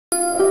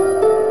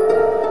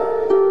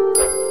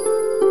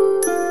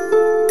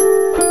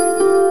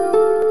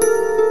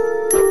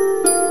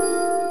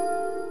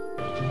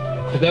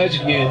those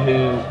of you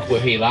who were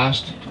here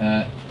last,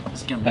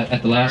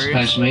 at the last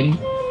post meeting,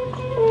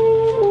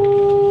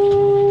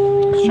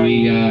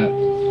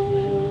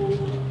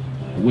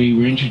 we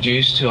were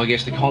introduced to, I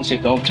guess, the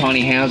concept of tiny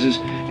houses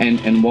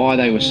and why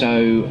they were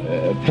so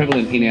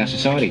prevalent in our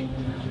society.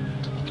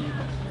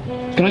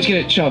 Can I just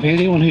get a show of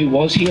hands? Anyone who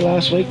was here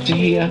last week to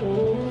hear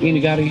Ian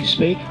Ugarte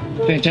speak?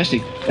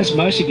 Fantastic. That's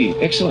most of you.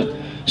 Excellent.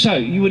 So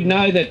you would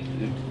know that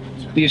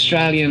the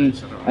Australian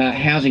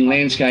housing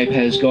landscape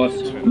has got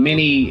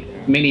many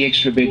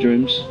extra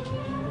bedrooms.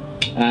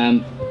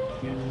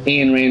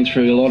 Ian ran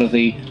through a lot of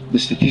the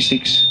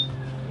statistics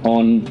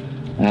on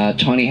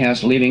tiny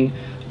house living.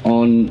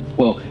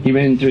 He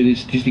ran through the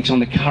statistics on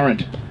the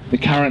current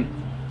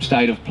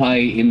state of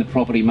play in the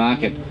property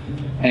market.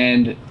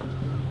 And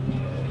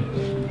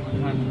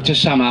to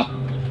sum up,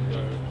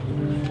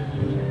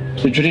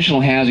 the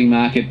traditional housing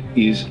market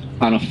is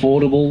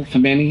unaffordable for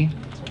many,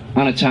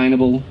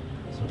 unattainable,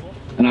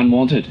 and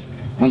unwanted,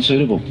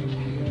 unsuitable.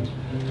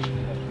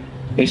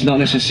 It's not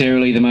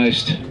necessarily the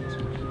most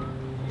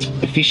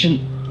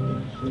efficient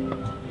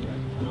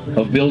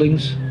of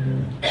buildings,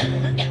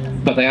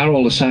 but they are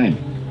all the same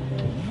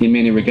in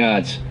many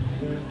regards,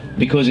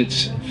 because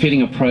it's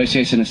fitting a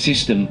process and a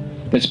system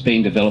that's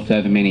been developed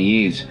over many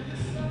years.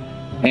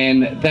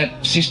 And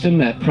that system,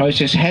 that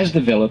process has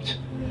developed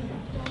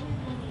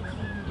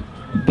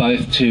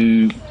both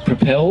to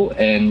propel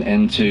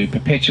and to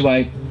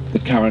perpetuate the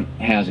current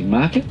housing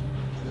market,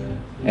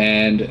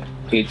 and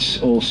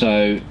it's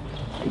also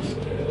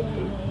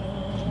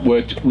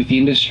worked with the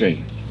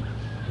industry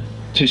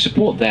to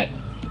support that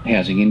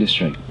housing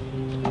industry,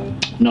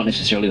 not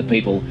necessarily the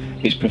people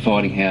it's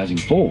providing housing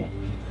for.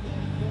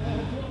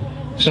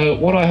 So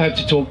what I hope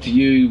to talk to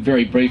you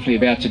very briefly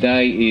about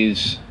today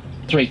is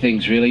three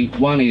things really.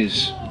 One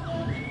is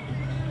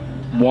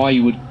why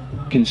you would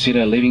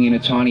consider living in a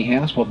tiny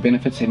house, what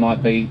benefits there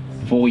might be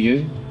for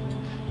you.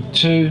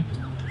 Two,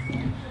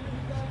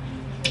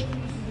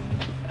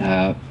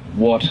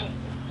 what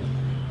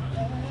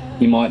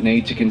you might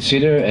need to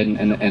consider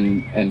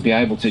and be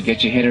able to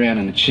get your head around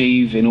and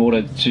achieve in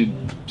order to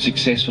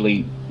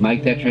successfully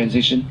make that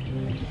transition.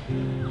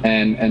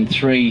 And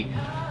three,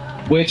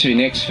 where to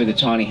next for the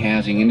tiny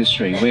housing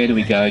industry? Where do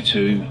we go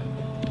to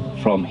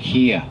from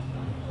here?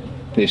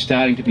 They're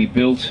starting to be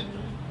built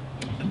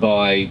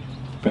by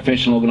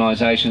professional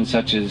organisations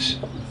such as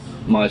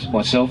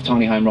myself,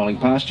 Tiny Home Rolling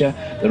Pasture.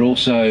 They're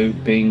also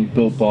being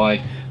built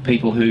by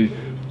people who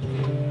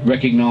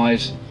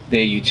recognise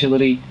their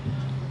utility,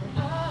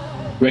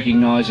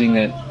 recognising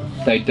that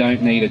they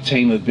don't need a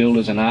team of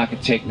builders, an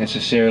architect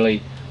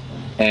necessarily,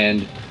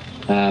 and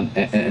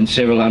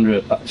several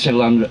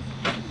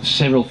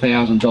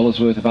 $1,000s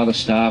worth of other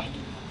staff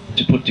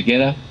to put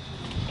together.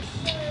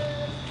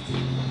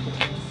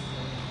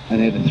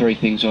 And they're the three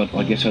things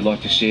I guess I'd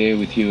like to share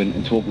with you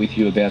and talk with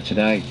you about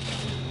today.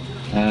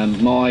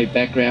 My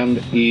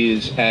background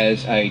is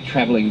as a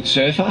travelling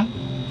surfer.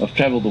 I've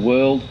travelled the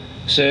world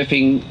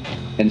surfing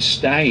and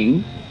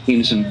staying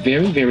in some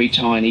very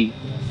tiny,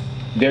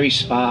 very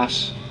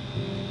sparse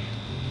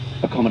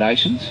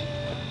accommodations.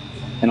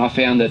 And I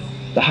found that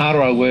the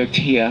harder I worked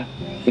here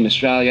in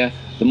Australia,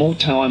 the more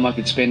time I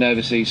could spend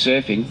overseas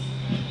surfing,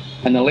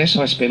 and the less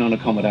I spent on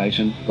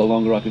accommodation, the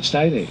longer I could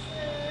stay there.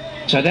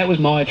 So that was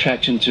my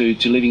attraction to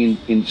living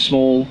in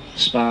small,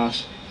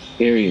 sparse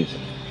areas.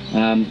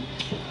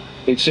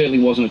 It certainly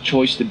wasn't a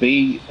choice to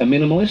be a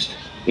minimalist.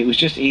 It was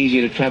just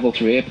easier to travel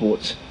through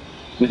airports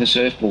with a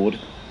surfboard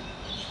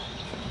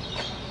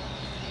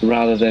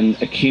rather than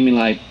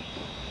accumulate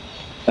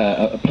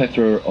a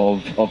plethora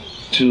of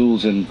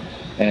tools and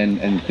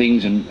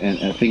things and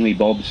thingy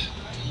bobs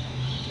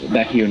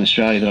back here in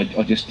Australia that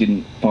I just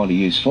didn't find a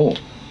use for.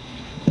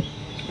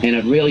 And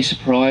it really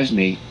surprised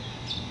me,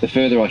 the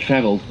further I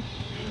travelled,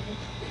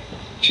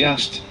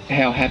 just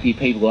how happy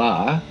people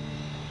are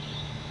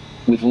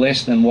with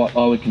less than what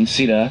I would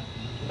consider,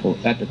 or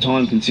at the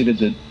time considered,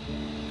 the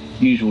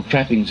usual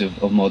trappings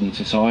of modern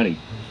society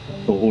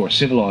or a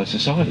civilised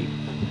society.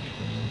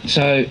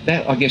 So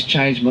that, I guess,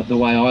 changed the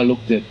way I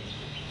looked at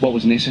what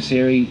was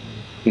necessary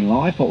in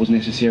life, what was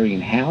necessary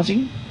in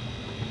housing,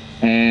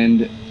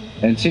 and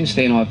since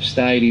then I've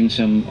stayed in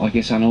some, I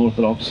guess,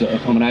 unorthodox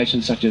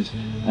accommodations, such as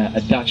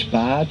a Dutch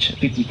barge, a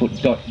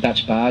 50-foot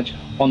Dutch barge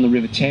on the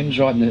River Thames,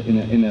 right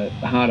in the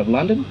heart of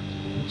London.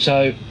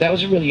 So that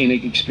was a really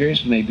unique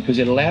experience for me, because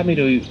it allowed me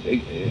to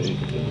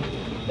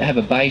have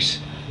a base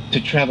to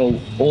travel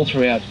all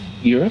throughout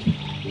Europe,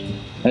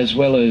 as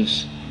well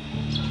as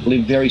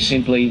live very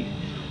simply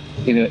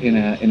in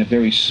a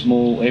very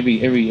small.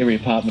 Every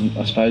apartment,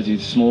 I suppose,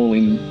 is small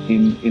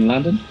in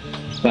London,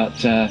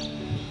 but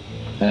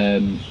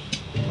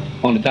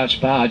on a Dutch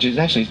barge, it's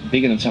actually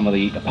bigger than some of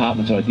the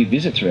apartments that I did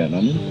visit throughout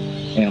London.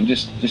 And I'm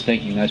just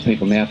thanking those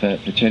people now for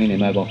turning their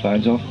mobile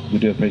phones off. We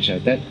do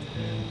appreciate that.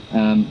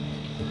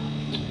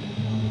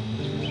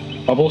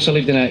 I've also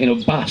lived in a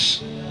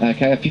bus,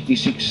 okay, a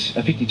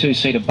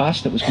 52-seater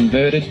bus that was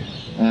converted,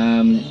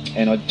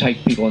 and I'd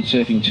take people on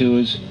surfing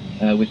tours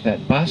with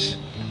that bus,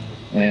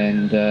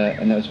 and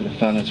that was a bit of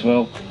fun as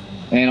well.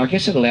 And I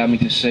guess it allowed me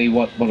to see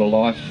what a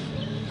life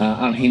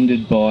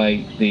unhindered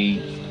by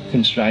the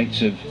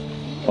constraints of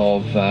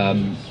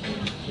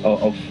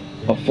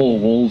four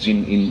walls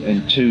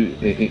in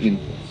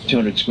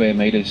 200 square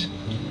metres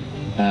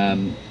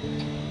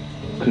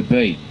could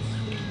be.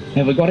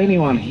 Have we got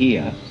anyone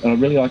here, and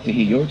I'd really like to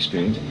hear your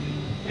experience,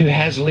 who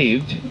has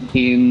lived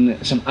in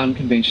some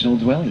unconventional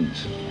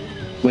dwellings,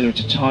 whether it's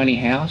a tiny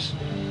house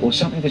or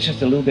something that's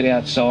just a little bit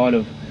outside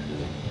of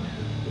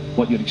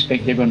what you'd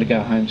expect everyone to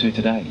go home to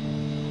today?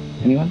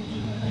 Anyone?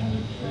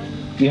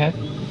 You have?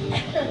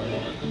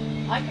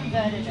 I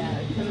converted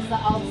it. It was the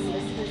old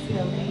solicitor's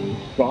building.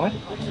 Right.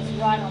 Which is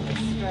right on the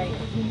street.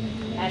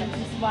 And it was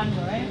just one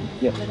room.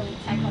 Yep. With a little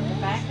tack on the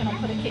back, and I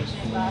put a kitchen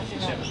and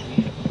bathroom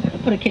out. I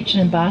put a kitchen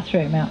and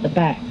bathroom out the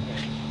back.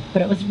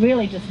 But it was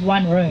really just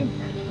one room.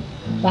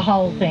 The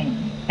whole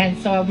thing. And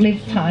so I've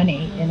lived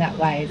tiny in that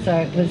way. So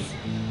it was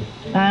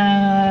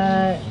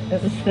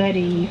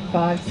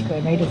 35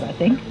 square metres, I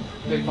think.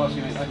 35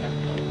 square metres, okay.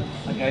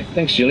 Okay,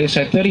 thanks Julia.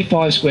 So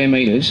 35 square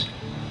metres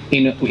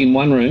in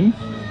one room.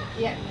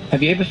 Yeah.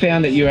 Have you ever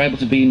found that you're able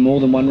to be in more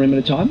than one room at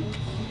a time?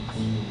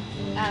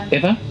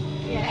 Ever?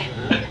 Yeah.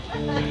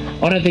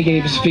 I don't think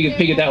anybody's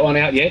figured that one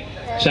out yet.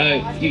 So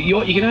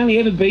you can only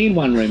ever be in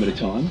one room at a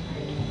time.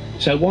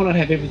 So why not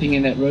have everything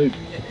in that room?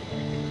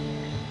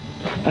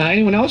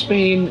 Anyone else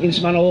been in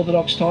some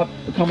unorthodox type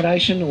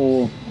accommodation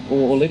or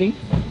living?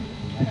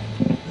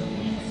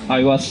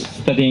 I was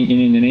studying in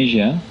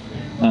Indonesia,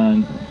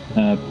 and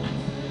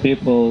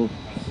people,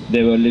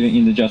 they were living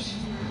in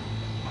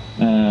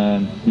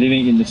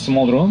the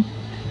small room,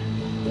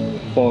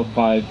 4,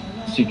 5,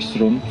 6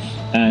 rooms,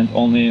 and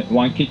only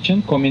one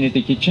kitchen,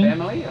 community kitchen.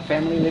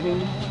 Family living?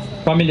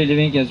 Family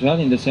living as well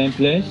in the same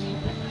place.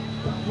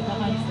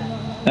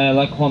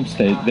 Like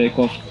homestay,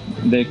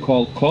 they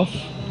call KOS.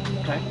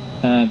 Okay.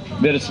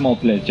 Very small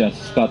place,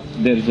 but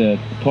there's a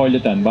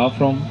toilet and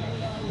bathroom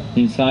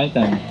inside,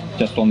 and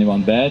just only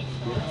one bed.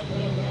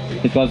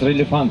 It was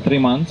really fun. 3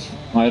 months.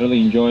 I really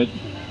enjoyed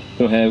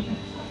to have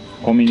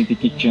community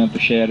kitchen to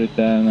share with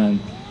them, and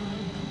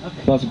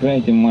it was a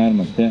great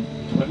environment. Yeah.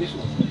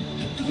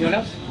 Anyone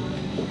else?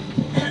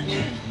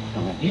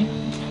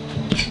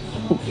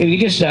 Can you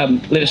just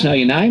let us know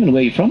your name and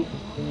where you're from?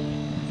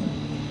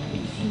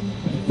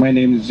 My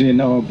name is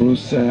Zeno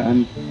Bruce.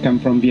 I come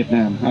from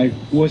Vietnam. I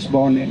was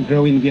born and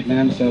grew in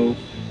Vietnam, so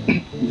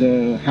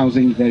the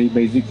housing is very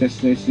basic,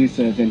 just as this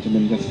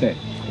gentleman just said.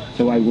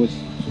 So I was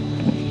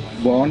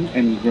born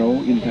and grow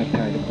in that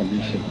kind of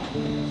condition.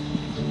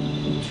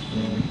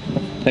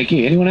 Thank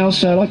you. Anyone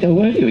else like to have a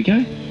word? Here we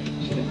go.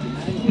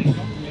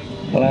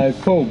 Hello,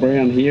 Paul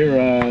Brown here,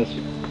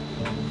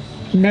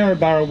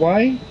 Maryborough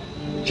Way,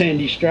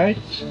 Sandy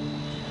Straits,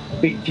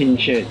 big tin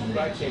shed.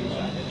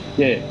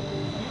 Yeah,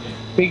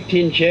 big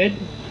tin shed,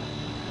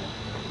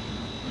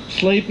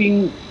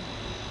 sleeping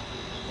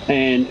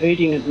and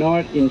eating at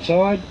night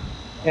inside,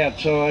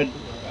 outside,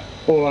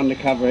 all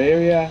undercover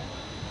area.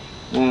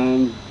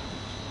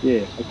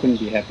 Yeah, I couldn't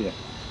be happier.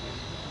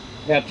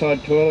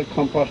 Outside toilet,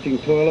 composting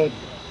toilet,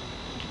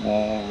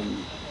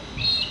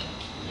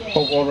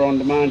 hot water on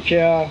demand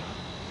shower.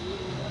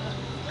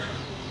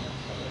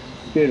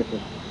 Beautiful.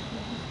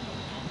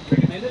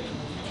 Recommend it?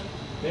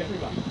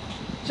 Everyone.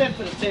 Except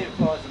for the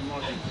sandflies and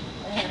mozzies.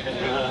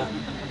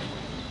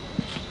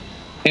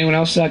 Anyone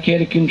else care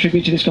to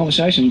contribute to this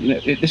conversation? You know,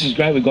 this is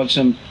great. We've got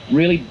some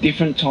really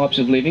different types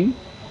of living,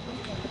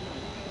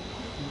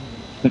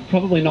 but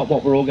probably not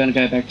what we're all going to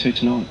go back to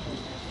tonight.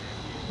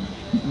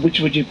 Which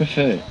would you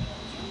prefer?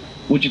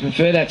 Would you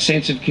prefer that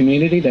sense of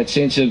community, that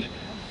sense of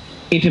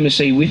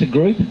intimacy with a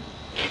group,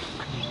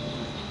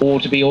 or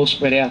to be all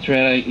spread out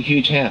throughout a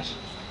huge house?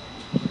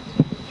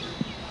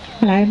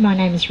 Hello, my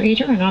name is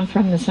Rita and I'm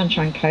from the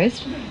Sunshine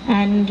Coast,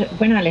 and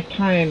when I left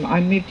home I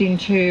moved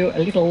into a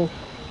little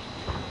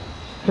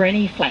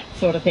granny flat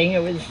sort of thing.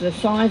 It was the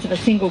size of a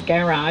single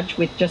garage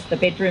with just the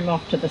bedroom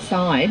off to the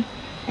side,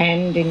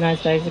 and in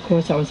those days of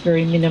course I was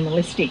very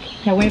minimalistic.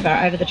 However,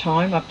 over the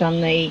time I've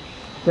done the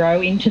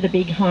grow into the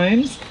big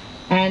homes,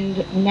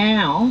 and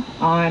now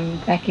I'm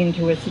back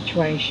into a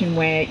situation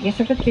where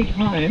yes, I've got the big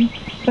home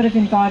but I've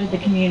invited the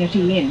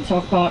community in. So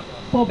I've got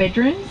 4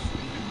 bedrooms,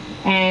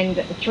 and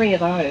 3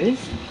 of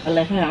those are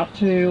let out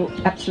to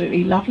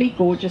absolutely lovely,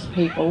 gorgeous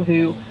people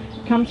who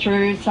come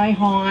through, say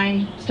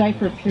hi, stay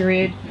for a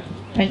period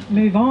and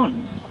move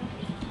on.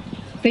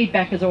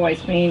 Feedback has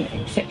always been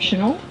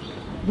exceptional,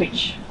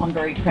 which I'm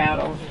very proud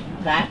of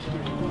that,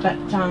 but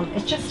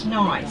it's just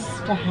nice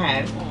to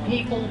have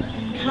people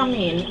come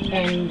in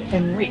and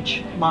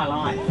enrich my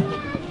life.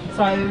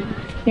 So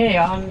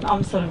yeah,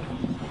 I'm sort of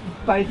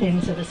both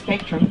ends of the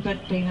spectrum, but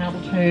being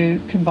able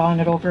to combine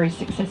it all very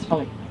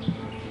successfully.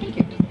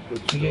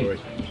 Thank you.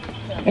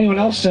 Anyone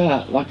else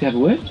like to have a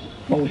word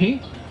while we're here?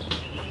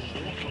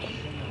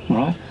 All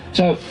right.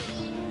 So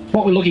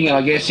what we're looking at,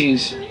 I guess,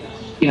 is,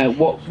 you know,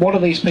 what do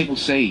these people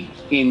see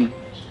in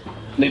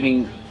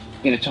living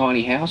in a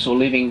tiny house or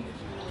living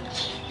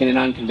in an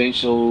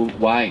unconventional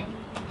way?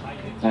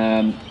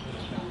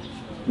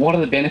 What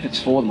are the benefits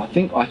for them? I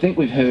think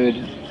we've heard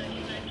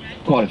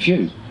quite a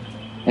few.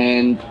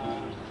 And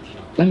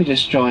let me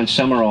just try and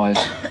summarise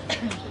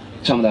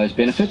some of those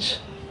benefits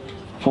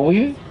for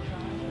you.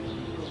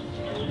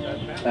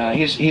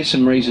 Here's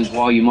some reasons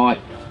why you might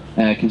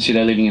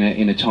consider living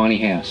in a tiny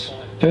house.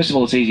 First of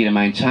all, it's easy to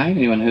maintain.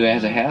 Anyone who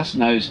has a house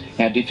knows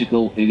how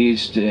difficult it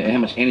is, how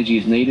much energy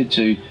is needed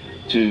to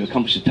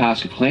accomplish the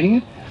task of cleaning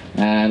it.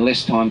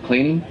 Less time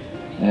cleaning.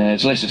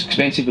 It's less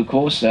expensive, of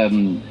course, to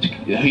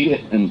heat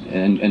it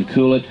and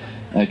cool it,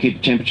 keep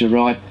the temperature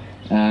right.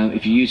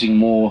 If you're using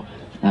more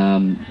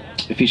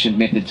efficient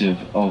methods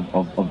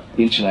of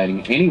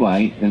insulating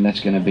anyway, then that's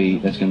going to be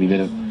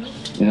better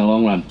in the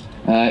long run.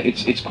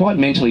 It's quite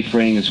mentally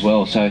freeing as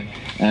well. So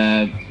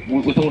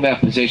with all of our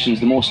possessions,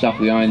 the more stuff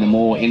we own, the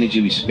more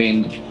energy we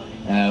spend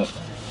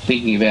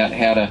thinking about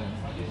how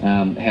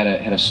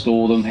to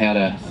store them, how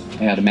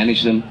to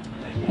manage them.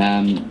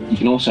 You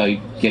can also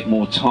get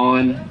more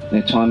time in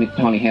a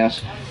tiny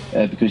house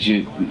because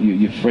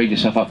you've freed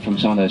yourself up from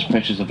some of those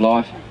pressures of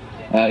life.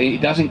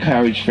 It does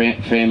encourage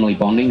family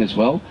bonding as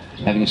well,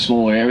 having a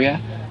smaller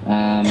area.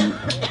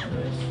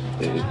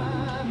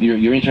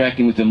 You're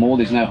interacting with them more,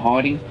 there's no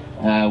hiding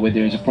where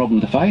there is a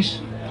problem to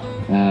face.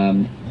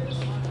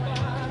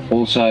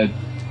 Also,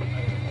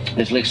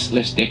 there's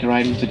less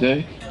decorating to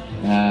do.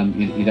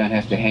 You don't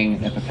have to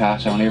hang a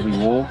Picasso on every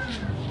wall.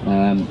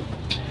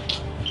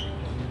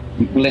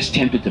 Less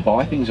tempted to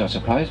buy things, I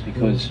suppose,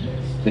 because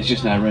there's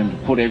just no room to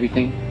put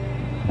everything.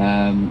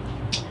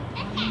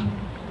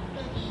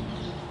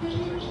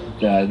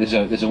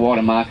 There's a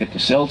wider market to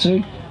sell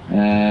to.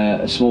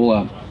 A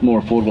smaller,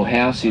 more affordable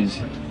house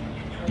is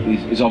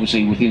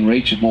obviously within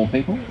reach of more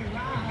people.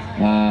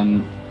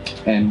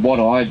 And what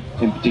I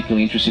am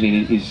particularly interested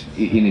in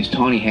is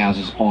tiny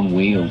houses on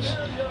wheels.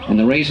 And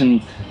the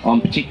reason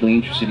I'm particularly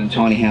interested in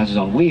tiny houses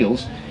on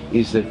wheels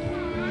is that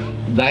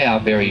they are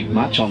very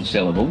much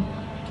unsellable.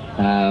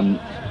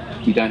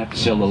 You don't have to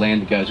sell the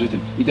land that goes with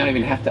them. You don't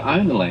even have to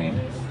own the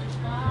land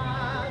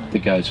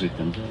that goes with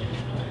them.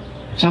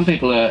 Some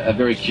people are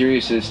very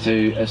curious as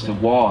to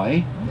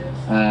why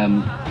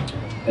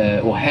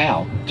or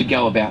how to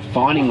go about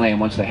finding land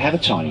once they have a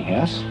tiny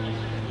house,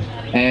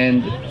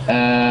 and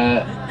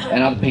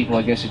other people,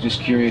 I guess, are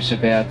just curious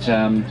about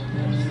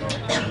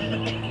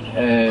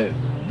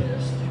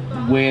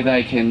where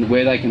they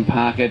can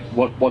park it,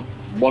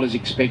 what is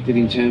expected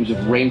in terms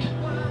of rent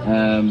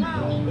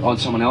on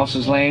someone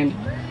else's land,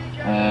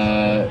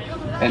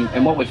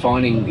 and what we're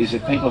finding is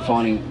that people are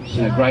finding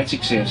great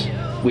success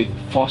with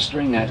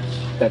fostering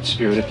that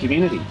spirit of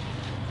community.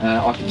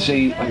 I can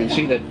see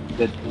that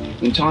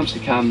in times to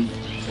come,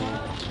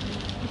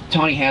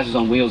 tiny houses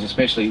on wheels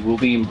especially will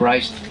be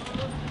embraced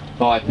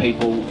by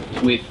people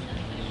with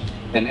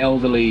an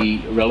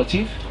elderly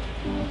relative,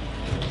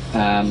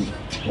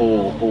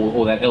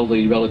 or that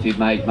elderly relative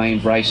may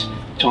embrace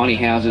tiny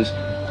houses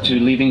to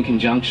live in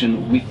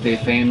conjunction with their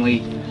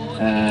family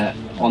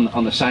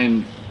on the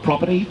same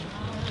property,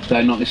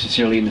 though not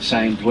necessarily in the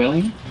same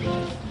dwelling.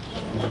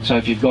 So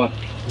if you've got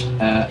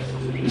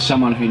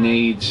someone who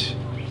needs,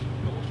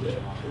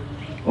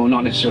 or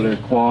not necessarily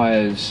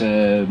requires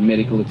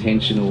medical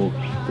attention or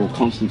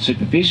constant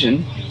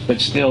supervision, but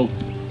still,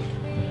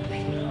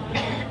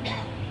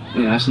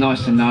 it's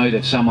nice to know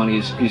that someone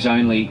is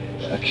only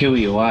a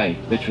cooey away,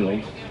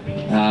 literally,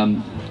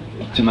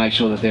 to make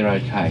sure that they're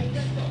okay,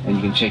 and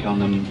you can check on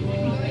them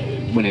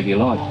whenever you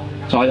like.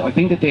 So I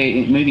think that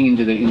they're moving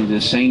into the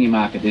senior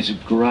market. There's a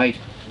great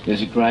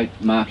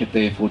market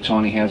there for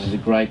tiny houses. A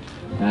great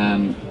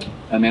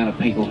amount of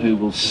people who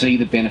will see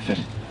the benefit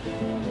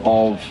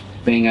of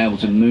being able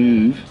to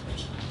move,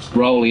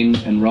 roll in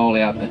and roll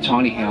out a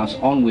tiny house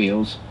on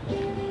wheels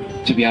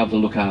to be able to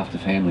look after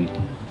family.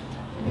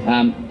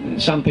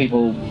 Some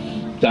people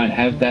don't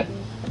have that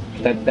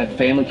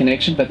family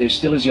connection, but there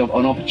still is an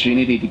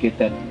opportunity to get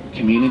that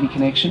community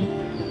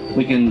connection.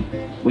 We can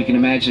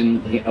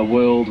imagine a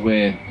world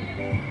where,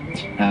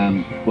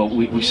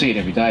 we see it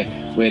every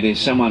day, where there's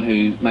someone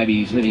who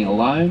maybe is living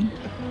alone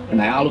and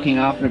they are looking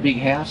after a big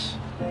house.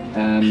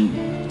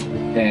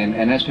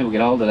 And as people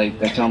get older, they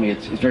tell me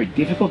it's very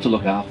difficult to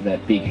look after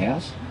that big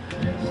house.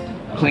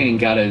 Cleaning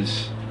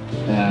gutters,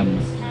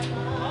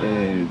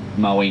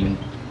 mowing,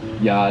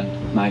 yard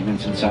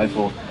maintenance and so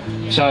forth.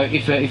 So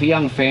if a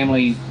young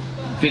family,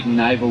 fit and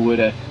neighbour, were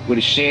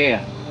to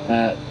share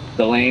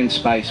the land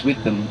space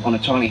with them on a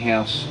tiny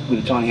house, with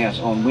a tiny house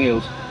on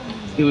wheels,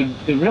 it would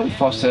really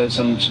foster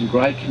some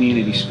great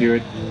community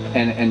spirit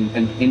and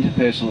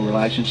interpersonal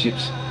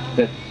relationships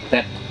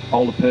that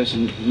older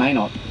person may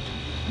not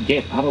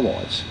get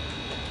otherwise.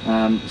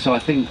 So I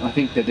think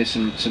that there's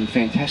some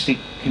fantastic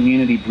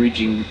community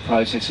bridging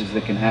processes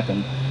that can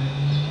happen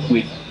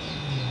with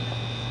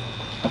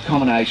a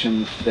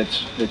combination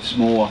that's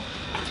more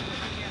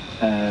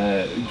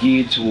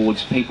geared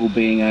towards people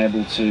being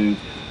able to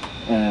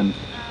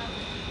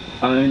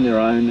own their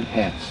own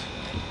house,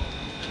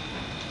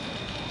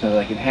 so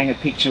they can hang a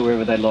picture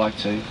wherever they'd like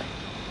to,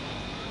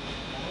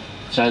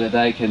 so that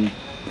they can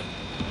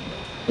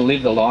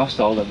live the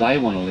lifestyle that they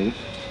want to live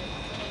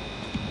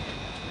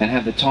and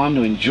have the time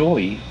to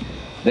enjoy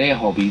their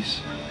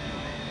hobbies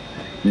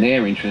and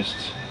their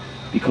interests,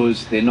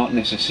 because they're not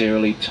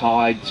necessarily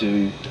tied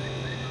to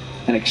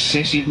an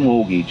excessive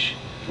mortgage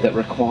that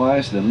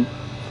requires them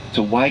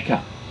to wake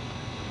up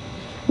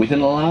with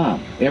an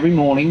alarm every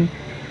morning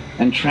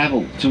and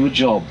travel to a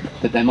job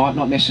that they might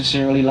not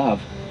necessarily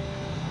love,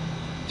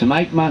 to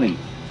make money,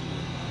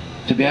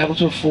 to be able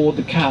to afford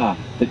the car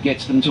that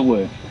gets them to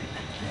work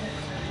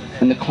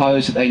and the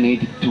clothes that they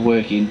need to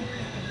work in,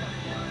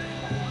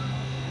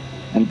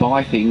 and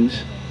buy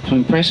things to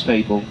impress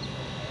people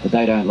that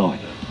they don't like.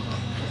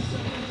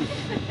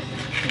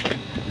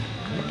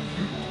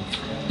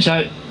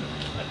 So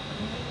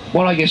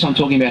what I guess I'm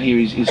talking about here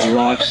is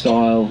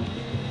lifestyle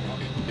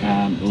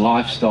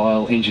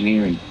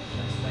engineering.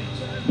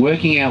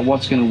 Working out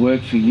what's going to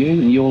work for you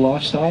and your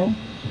lifestyle,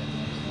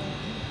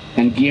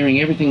 and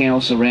gearing everything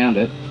else around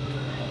it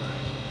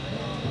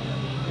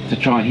to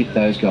try and hit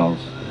those goals.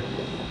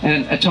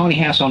 And a tiny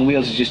house on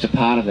wheels is just a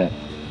part of that.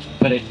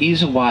 But it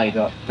is a way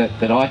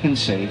that I can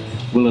see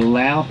will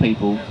allow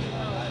people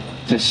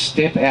to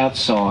step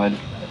outside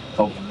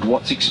of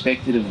what's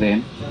expected of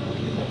them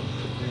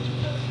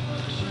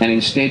and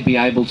instead be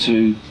able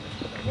to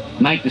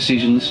make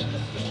decisions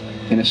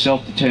in a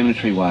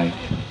self-determinatory way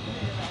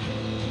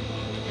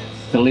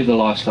to live the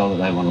lifestyle that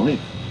they want to live.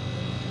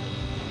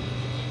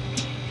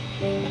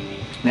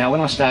 Now,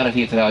 when I started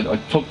here today, I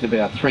talked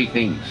about 3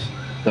 things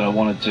that I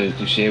wanted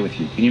to share with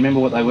you. Can you remember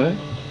what they were?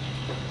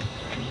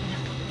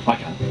 I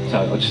can't,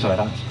 so I just thought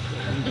I'd ask.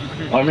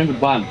 I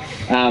remembered one,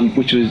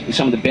 which was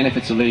some of the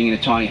benefits of living in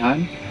a tiny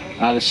home.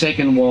 The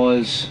second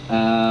was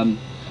how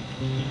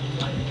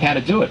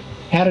to do it,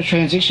 how to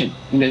transition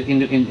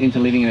into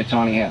living in a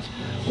tiny house.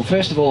 Well,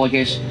 first of all, I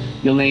guess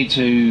you'll need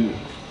to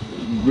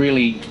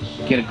really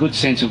get a good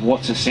sense of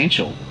what's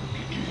essential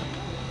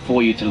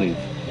for you to live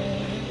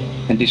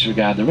and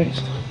disregard the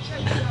rest.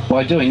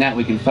 By doing that,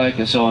 we can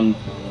focus on,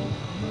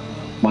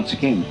 once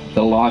again,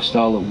 the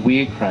lifestyle that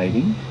we're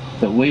craving,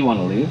 that we want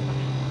to live,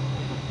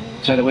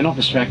 so that we're not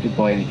distracted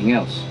by anything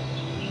else.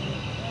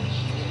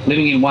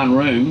 Living in one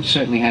room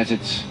certainly has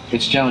its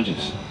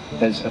challenges,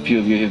 as a few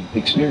of you have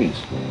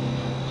experienced.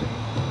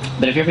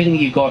 But if everything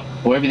you've got,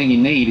 or everything you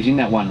need, is in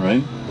that one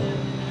room,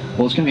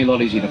 well, it's going to be a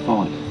lot easier to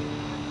find.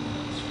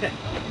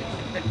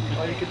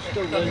 You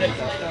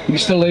can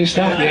still lose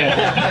stuff, yeah.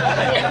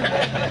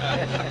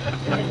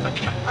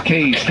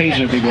 Keys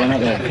are a big one,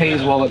 aren't they?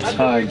 Keys, wallets,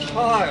 phones.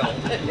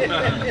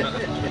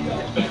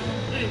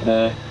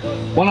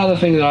 One other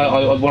thing that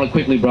I want to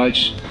quickly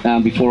broach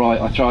before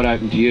I throw it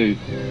open to you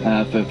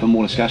for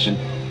more discussion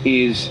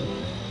is,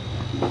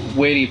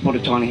 where do you put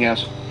a tiny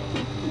house?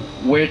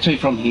 Where to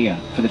from here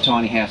for the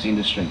tiny house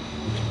industry?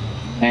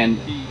 And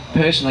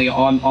personally,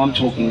 I'm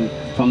talking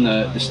from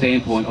the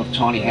standpoint of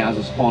tiny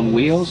houses on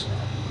wheels,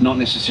 not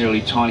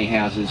necessarily tiny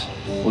houses,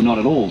 or not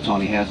at all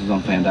tiny houses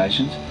on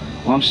foundations.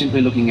 I'm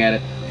simply looking at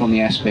it from the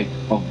aspect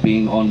of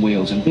being on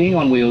wheels. And being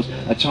on wheels,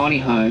 a tiny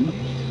home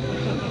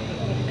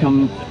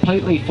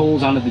completely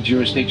falls under the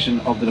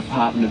jurisdiction of the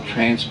Department of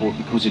Transport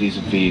because it is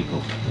a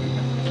vehicle.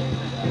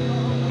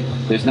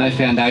 There's no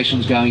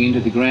foundations going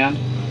into the ground,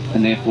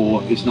 and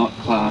therefore it's not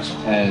classed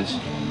as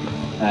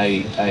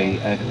a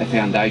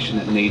foundation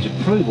that needs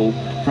approval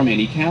from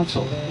any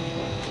council.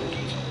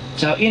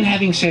 So in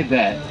having said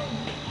that,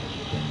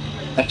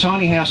 a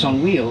tiny house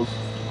on wheels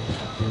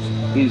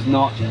is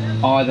not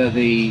either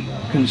the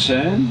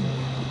concern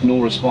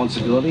nor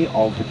responsibility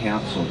of the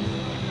council.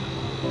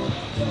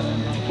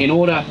 In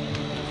order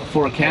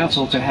for a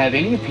council to have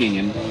any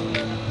opinion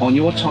on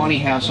your tiny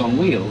house on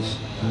wheels,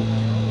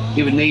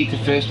 it would need to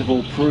first of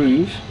all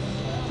prove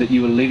that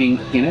you were living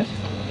in it.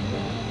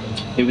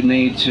 It would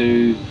need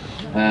to,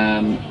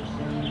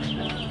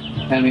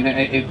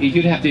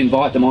 you'd have to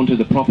invite them onto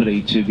the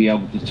property to be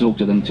able to talk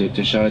to them,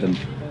 to show them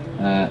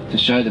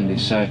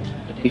this. So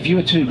if you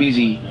were too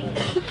busy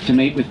to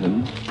meet with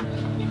them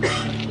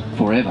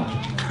forever,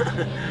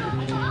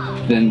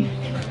 then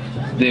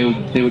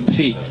there would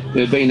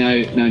be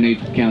no need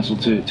for council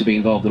to be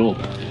involved at all.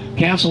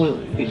 Council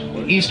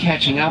is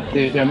catching up.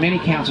 There are many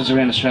councils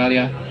around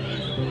Australia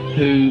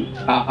who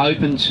are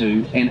open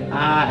to and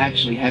are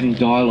actually having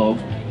dialogue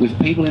with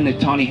people in the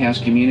tiny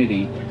house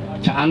community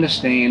to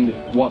understand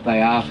what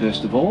they are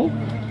first of all.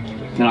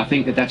 And I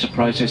think that that's a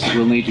process that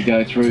we'll need to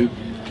go through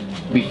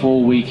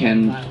before we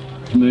can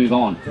move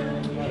on.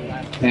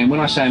 And when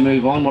I say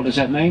move on, what does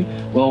that mean?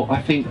 Well,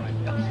 I think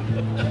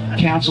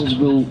councils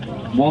will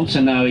want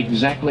to know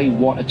exactly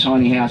what a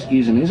tiny house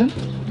is and isn't.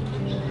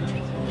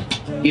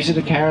 Is it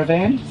a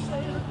caravan?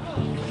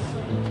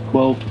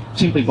 Well,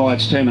 simply by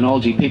its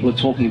terminology, people are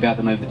talking about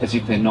them as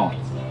if they're not.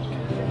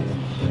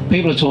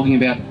 People are talking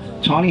about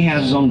tiny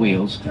houses on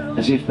wheels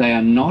as if they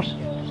are not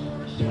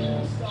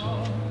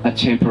a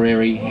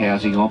temporary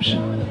housing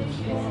option.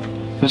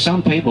 For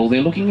some people,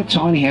 they're looking at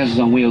tiny houses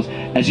on wheels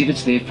as if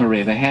it's their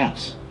forever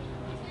house,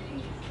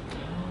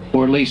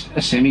 or at least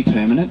a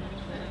semi-permanent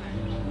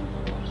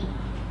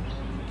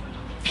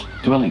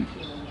dwelling.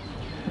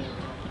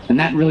 And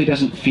that really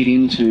doesn't fit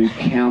into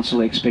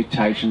council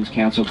expectations,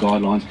 council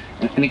guidelines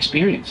and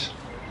experience.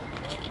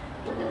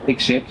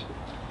 Except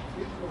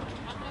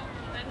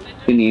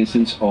in the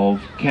instance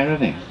of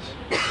caravans.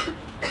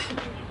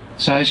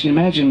 So as you can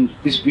imagine,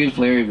 this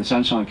beautiful area of the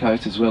Sunshine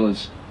Coast, as well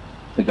as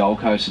the Gold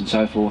Coast and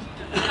so forth,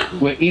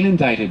 were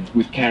inundated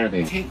with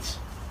caravan tents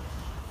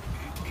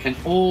and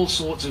all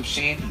sorts of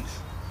shanties,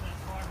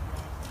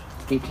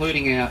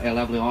 including our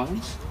lovely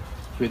islands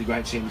through the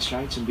Great Sydney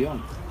Straits and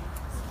beyond.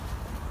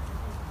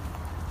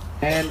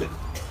 And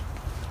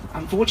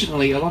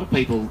unfortunately, a lot of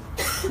people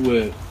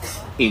were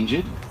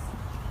injured,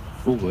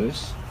 or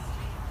worse,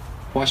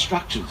 by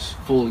structures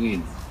falling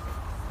in,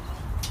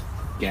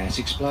 gas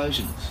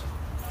explosions,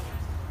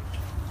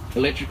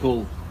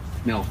 electrical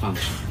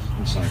malfunctions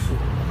and so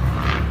forth.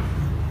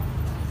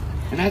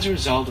 And as a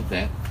result of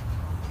that,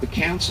 the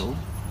council,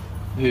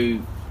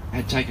 who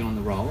had taken on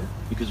the role,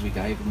 because we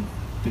gave them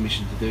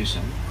permission to do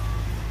so,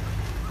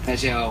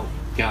 as our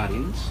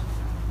guardians,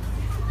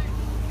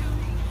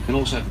 and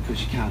also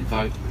because you can't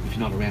vote if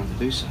you're not around to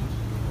do so,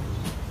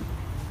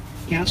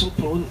 council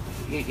put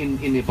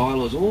in their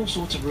bylaws all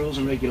sorts of rules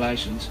and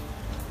regulations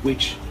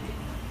which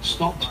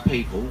stopped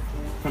people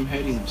from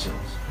hurting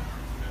themselves.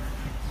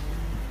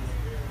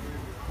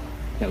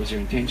 That was their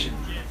intention.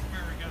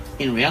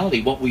 In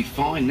reality, what we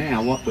find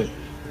now,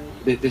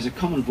 there's a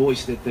common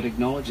voice that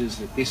acknowledges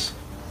that this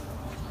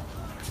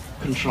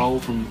control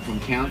from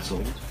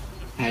council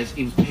has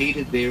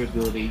impeded their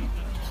ability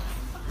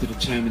to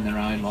determine their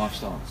own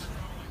lifestyles.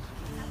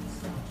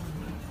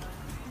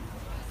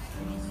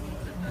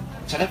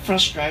 So that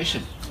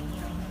frustration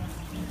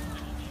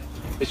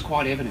is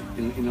quite evident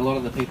in a lot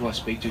of the people I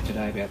speak to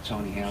today about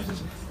tiny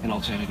houses and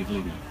alternative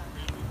living.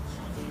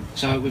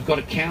 So we've got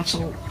a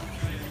council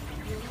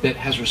that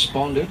has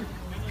responded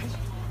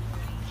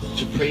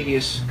to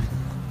previous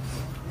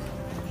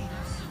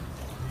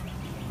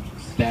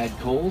bad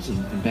calls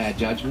and bad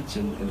judgments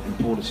and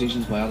poor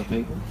decisions by other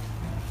people,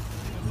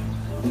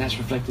 and that's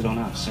reflected on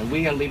us. So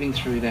we are living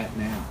through that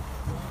now.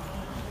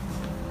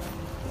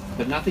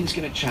 But nothing's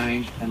going to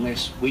change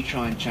unless we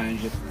try and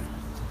change it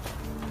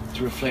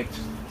to reflect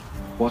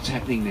what's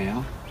happening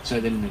now, so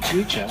that in the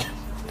future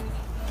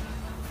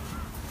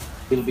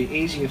it'll be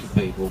easier for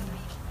people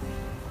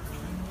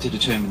to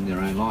determine their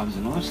own lives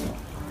and lifestyle.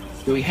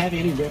 Do we have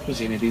any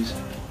representatives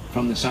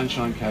from the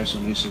Sunshine Coast or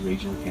Noosa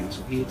Regional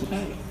Council here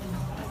today?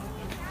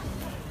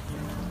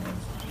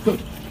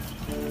 Good.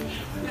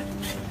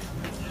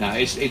 No, I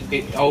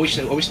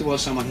wish there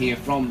was someone here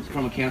from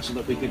a council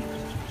that we could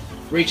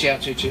reach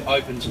out to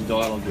open some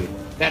dialogue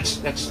with.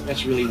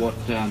 That's really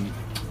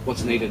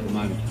what's needed at the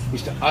moment,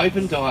 is to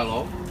open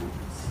dialogue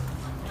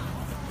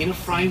in a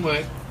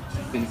framework,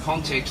 in a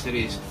context that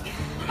is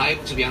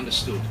able to be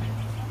understood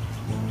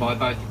by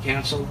both the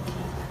council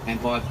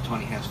and by the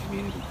tiny house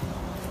community.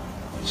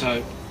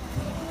 So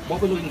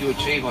what we're looking to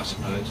achieve, I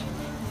suppose,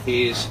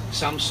 is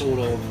some sort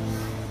of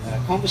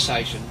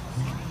conversation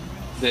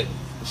that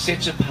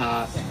sets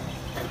apart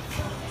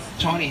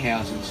tiny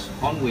houses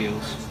on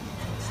wheels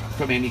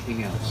from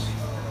anything else.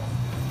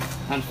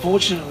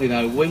 Unfortunately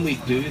though, when we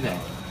do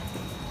that,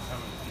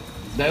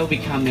 they'll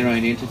become their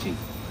own entity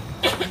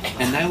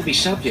and they'll be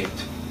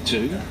subject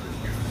to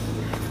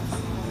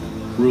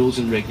rules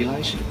and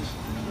regulations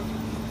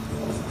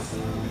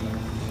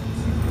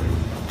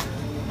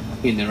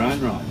in their own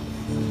right.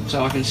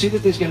 So I can see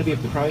that there's going to be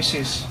a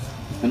process,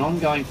 an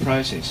ongoing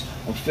process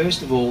of,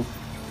 first of all,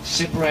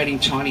 separating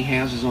tiny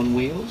houses on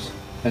wheels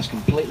as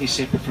completely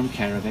separate from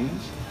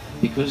caravans,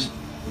 because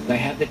they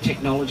have the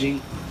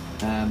technology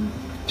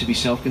to be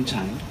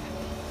self-contained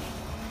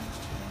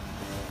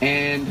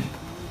and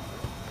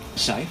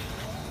safe,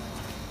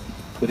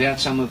 without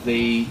some of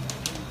the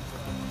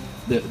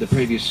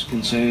previous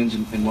concerns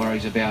and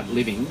worries about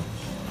living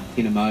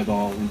in a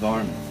mobile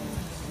environment.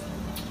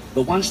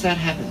 But once that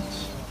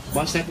happens,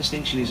 once that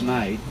distinction is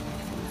made,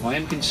 I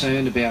am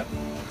concerned about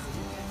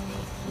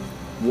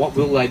what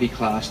will they be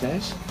classed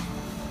as,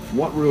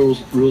 what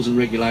rules and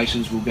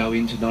regulations will go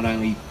into not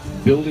only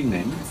building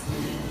them,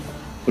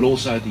 but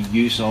also the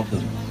use of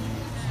them.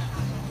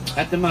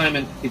 At the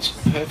moment, it's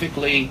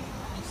perfectly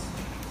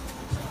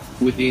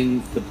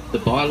within the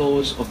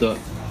bylaws of the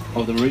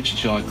Maroochan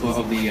Shire,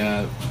 of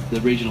the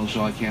Regional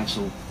Shire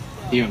Council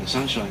here on the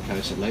Sunshine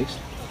Coast at least,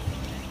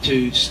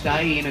 to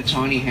stay in a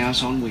tiny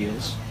house on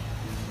wheels,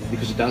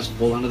 because it does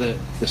fall under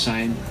the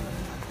same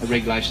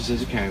regulations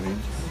as a caravan,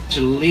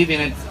 to live in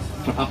it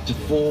for up to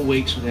 4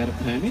 weeks without a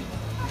permit,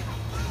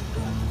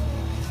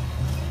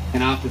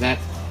 and after that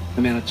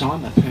amount of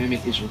time a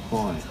permit is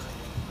required.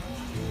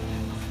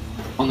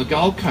 On the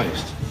Gold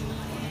Coast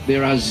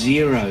there are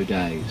 0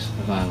 days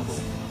available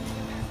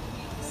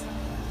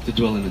to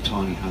dwell in a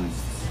tiny home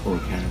or a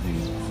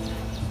caravan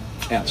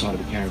outside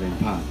of a caravan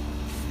park.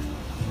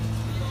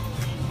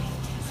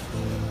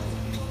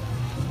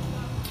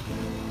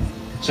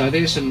 So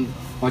there's some,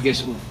 I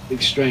guess,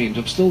 extremes.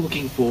 I'm still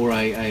looking for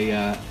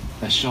a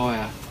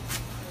shire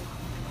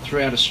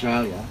throughout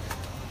Australia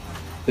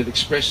that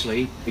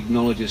expressly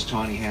acknowledges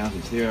tiny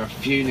houses. There are a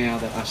few now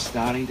that are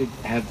starting to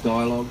have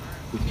dialogue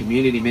with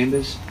community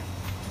members,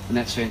 and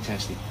that's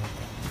fantastic.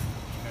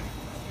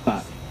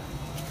 But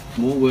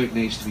more work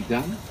needs to be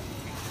done,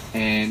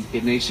 and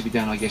it needs to be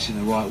done, I guess, in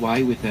the right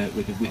way with a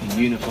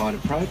unified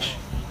approach,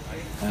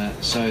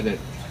 so that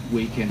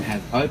we can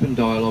have open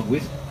dialogue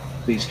with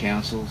these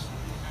councils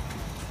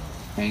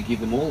and give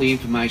them all the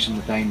information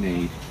that they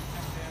need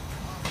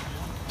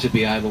to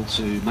be able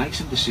to make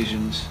some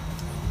decisions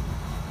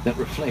that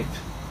reflect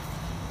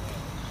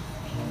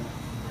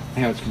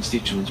how its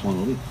constituents want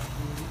to live.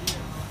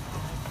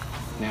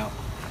 Now,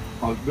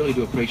 I really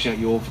do appreciate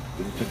you all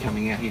for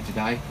coming out here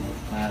today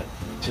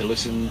to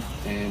listen,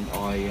 and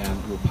I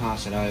will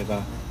pass it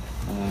over,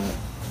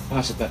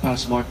 pass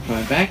the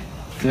microphone back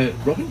to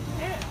Robin.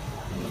 Yeah.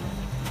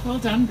 Well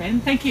done, Ben.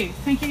 Thank you.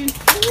 Thank you.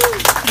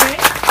 Ben.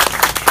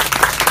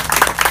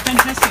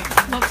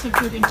 Fantastic. Lots of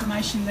good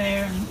information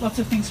there and lots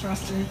of things for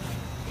us to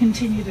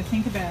continue to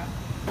think about.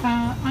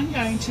 I'm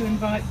going to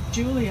invite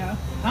Julia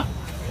up.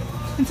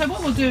 And so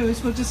what we'll do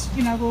is we'll just,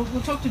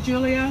 we'll talk to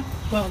Julia.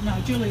 Well, no,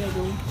 Julia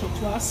will talk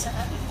to us.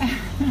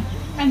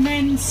 And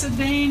then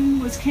Sabine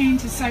was keen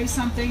to say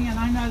something, and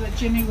I know that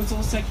Jimmy was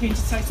also keen to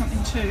say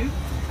something too.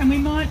 And we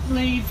might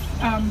leave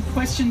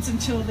questions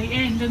until the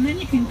end, and then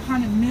you can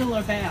kind of mill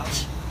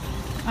about.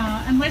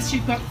 Unless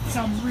you've got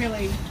some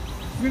really,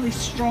 really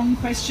strong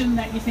question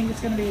that you think is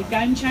going to be a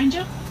game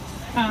changer,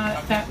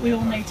 that we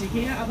all need to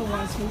hear.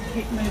 Otherwise, we'll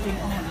keep moving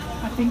on.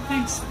 I think.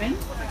 Thanks, Ben.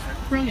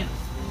 Brilliant.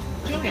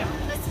 Julia.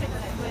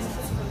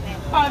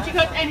 Oh, have you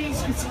got any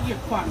specific? You're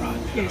quite right,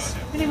 yes.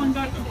 Anyone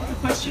got a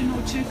question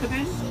or two for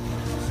Ben?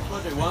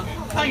 I do one.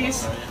 Oh,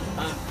 yes.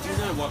 Do you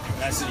know what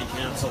capacity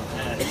council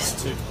has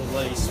to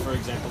police, for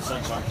example,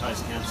 Sunshine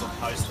Coast Council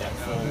post that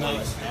 4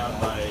 weeks, how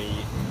they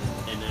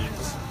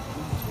enact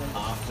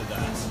after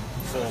that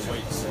 4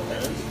 weeks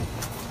occurs?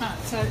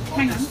 So,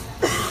 hang on.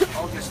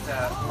 I'll just,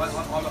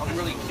 I'm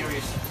really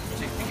curious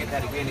to get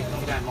that again, if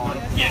you don't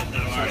mind. Yeah, no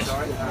worries.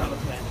 Sorry.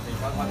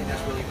 I think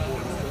that's really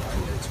important.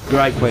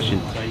 Great question.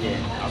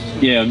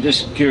 Yeah, I'm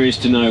just curious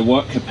to know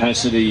what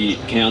capacity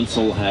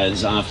council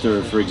has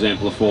after, for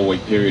example, a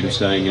 4-week period of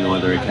staying in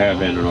either a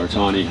caravan or a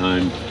tiny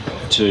home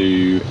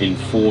to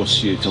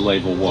enforce you to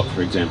leave, or what,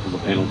 for example, the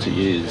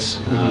penalty is.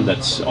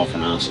 That's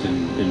often asked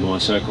in my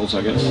circles,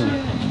 I guess.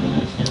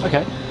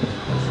 Okay.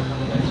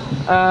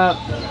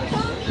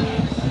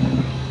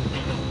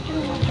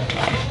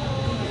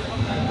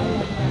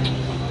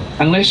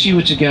 Unless you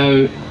were to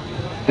go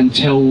and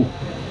tell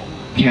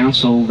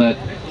council that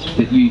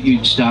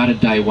you'd started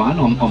day one,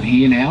 I'm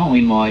here now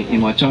in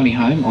my tiny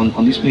home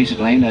on this piece of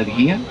land over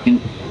here.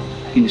 Can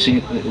you see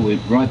it? We're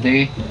right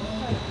there.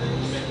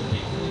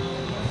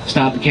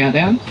 Start the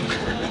countdown.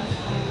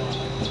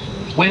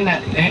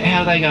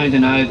 How are they going to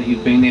know that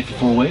you've been there for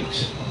 4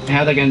 weeks?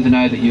 How are they going to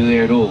know that you're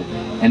there at all?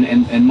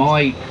 And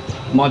my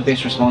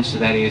best response to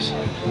that is,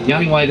 the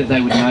only way that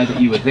they would know that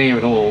you were there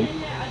at all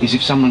is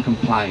if someone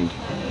complained,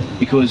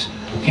 because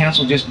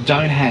council just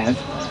don't have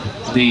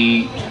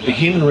the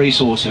human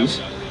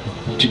resources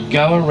to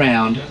go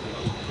around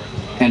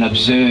and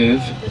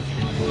observe,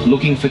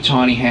 looking for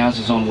tiny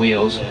houses on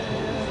wheels,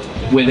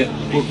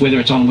 whether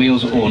it's on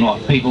wheels or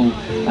not. People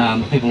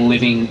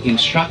living in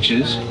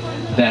structures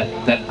that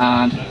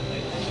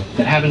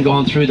haven't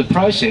gone through the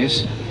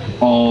process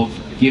of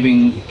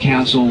giving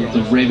council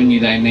the revenue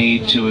they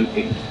need to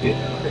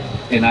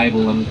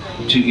enable them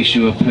to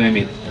issue a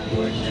permit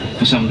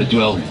for someone to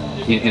dwell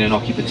in an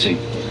occupancy.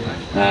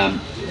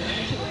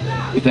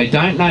 If they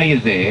don't know you're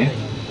there,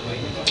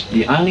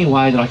 the only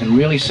way that I can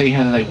really see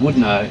how they would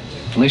know,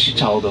 unless you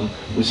told them,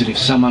 was that if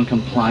someone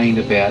complained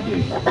about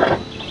you.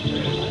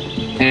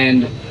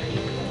 And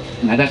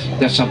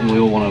that's something we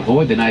all want to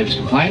avoid, the neighbours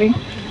complaining.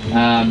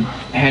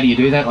 How do you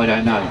do that? I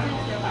don't know.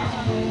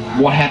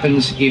 What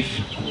happens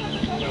if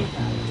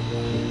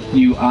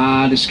you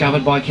are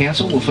discovered by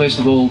council? Well, first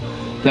of all,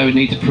 they would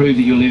need to prove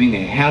that you're living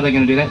there. How are they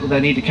going to do that? Well, they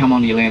need to come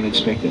onto your land and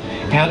inspect it.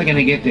 How are they going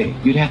to get there?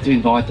 You'd have to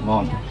invite them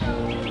on.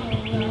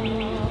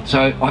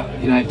 So,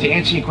 to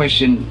answer your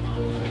question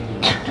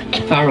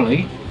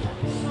thoroughly,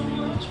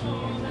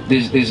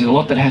 there's a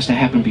lot that has to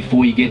happen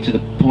before you get to the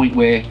point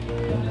where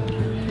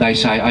they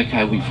say,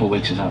 okay, 4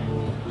 weeks is up.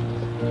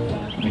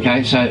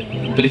 Okay, so,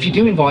 but if you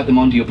do invite them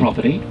onto your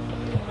property,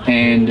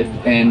 and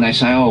they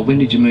say, oh, when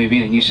did you move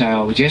in? And you say,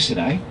 oh, it was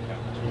yesterday,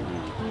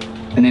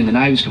 and then the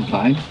neighbours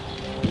complain,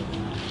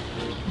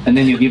 and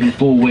then you're given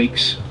 4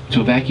 weeks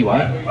to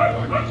evacuate.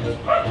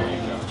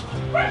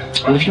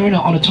 Well, if you're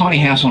on a tiny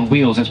house on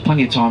wheels, that's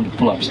plenty of time to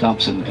pull up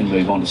stumps and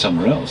move on to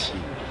somewhere else.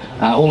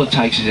 All it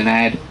takes is an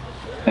ad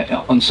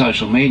on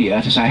social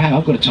media to say, hey,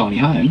 I've got a tiny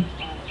home.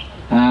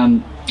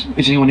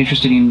 Is anyone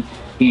interested in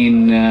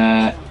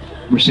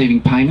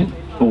receiving payment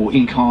or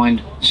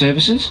in-kind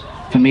services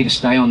for me to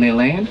stay on their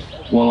land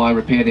while I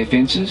repair their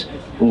fences,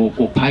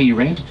 or pay your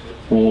rent,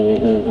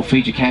 or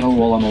feed your cattle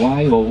while I'm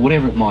away, or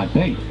whatever it might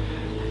be.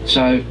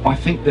 So I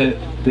think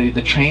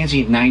the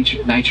transient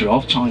nature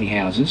of tiny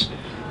houses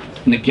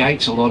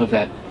negates a lot of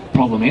that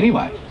problem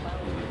anyway.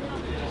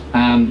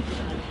 And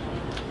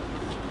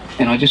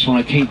I just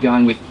want to keep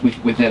going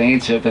with that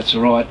answer, if that's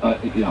all right.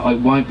 I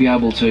won't be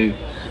able to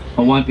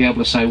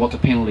say what the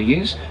penalty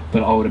is,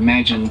 but I would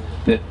imagine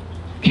that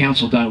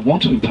council don't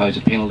want to impose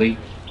a penalty,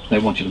 they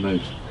want you to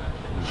move.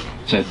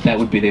 So that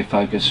would be their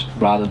focus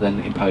rather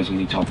than imposing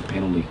any type of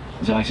penalty.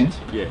 Does that make sense?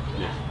 Yeah,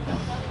 yeah.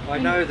 I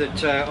know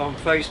that on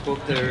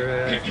Facebook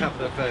there are a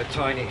couple of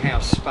tiny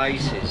house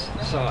spaces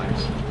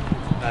sites,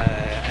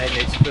 and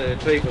it's for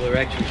people who are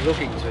actually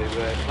looking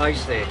to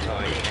place their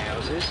tiny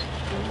houses,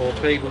 or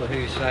people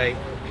who say,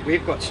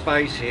 we've got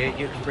space here,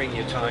 you can bring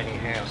your tiny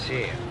house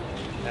here.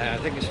 I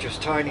think it's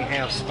just tiny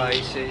house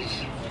spaces.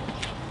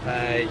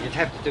 You'd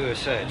have to do a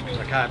search because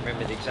I can't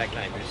remember the exact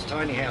name, but it's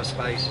tiny house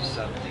spaces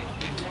something.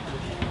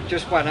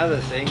 Just one other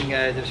thing,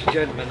 there's a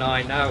gentleman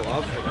I know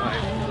of, and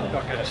I'm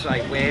not going to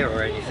say where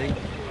or anything.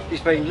 He's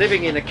been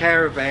living in a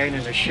caravan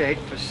in a shed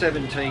for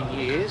 17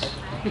 years.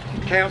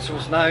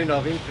 Council's known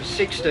of him for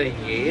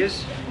 16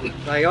 years.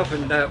 They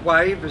often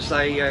wave as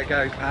they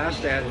go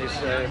past down this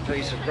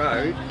piece of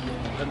road.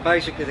 And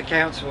basically the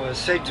council has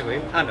said to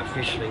him,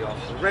 unofficially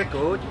off the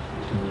record,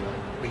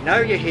 we know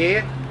you're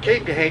here,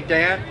 keep your head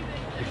down.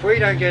 If we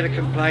don't get a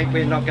complaint,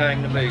 we're not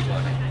going to move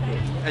on it.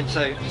 And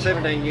so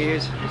 17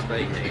 years he's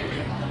been there.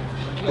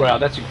 Well,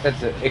 that's an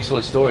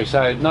excellent story.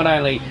 So not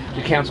only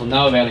the council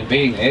know about him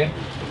being there,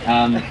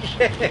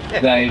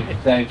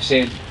 they've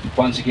said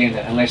once again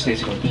that unless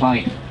there's a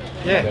complaint,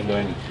 they're not going to do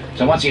anything.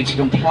 So once again, it's a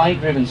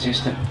complaint-driven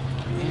system.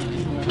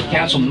 The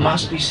council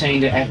must be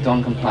seen to act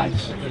on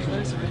complaints.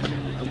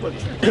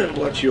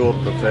 What's your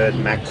preferred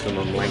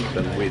maximum length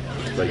and width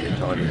for your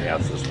tiny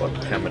houses?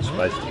 Like, how much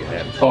space do you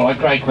have? Oh, a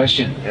great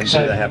question. And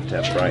so, do they have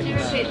to have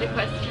brakes?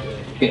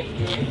 Yeah,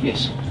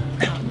 yes.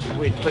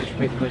 For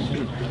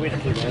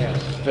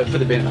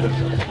the benefit.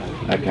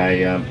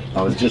 Okay,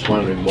 I was just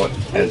wondering what,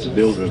 as a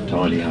builder of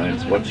tiny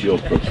homes, what's your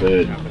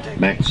preferred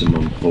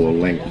maximum for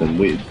length and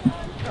width?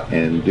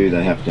 And do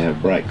they have to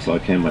have brakes?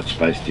 Like, how much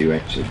space do you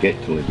actually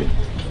get to live in?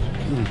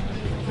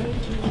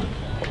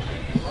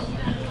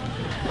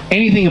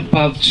 Anything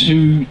above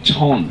 2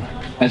 tonne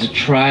as a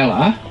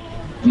trailer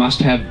must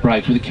have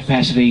brakes with a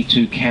capacity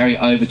to carry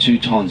over 2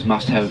 tonnes.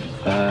 Must have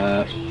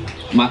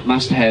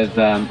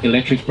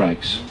electric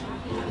brakes.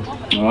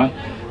 All right.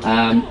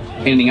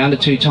 Anything under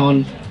 2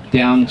 tonne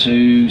down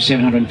to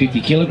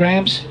 750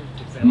 kilograms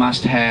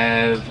must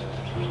have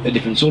a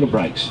different sort of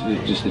brakes,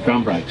 just the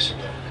drum brakes.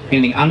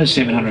 Anything under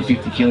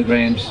 750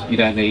 kilograms, you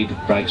don't need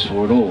brakes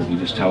for at all. You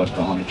just tow it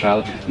behind the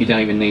trailer. You don't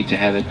even need to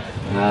have it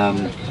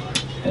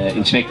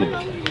inspected.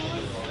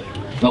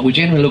 But we're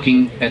generally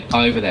looking at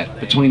over that,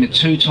 between the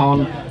 2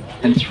 tonne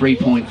and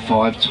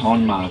 3.5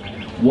 tonne mark.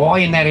 Why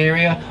in that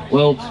area?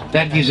 Well,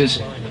 that gives us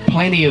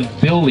plenty of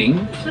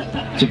building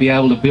to be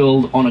able to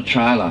build on a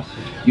trailer.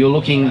 You're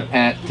looking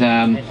at,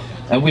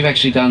 we've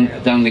actually done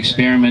an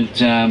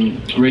experiment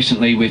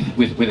recently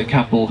with a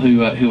couple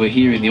who are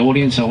here in the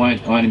audience. I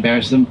won't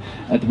embarrass them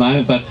at the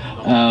moment, but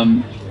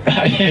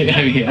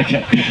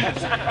okay.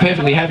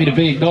 Perfectly happy to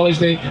be acknowledged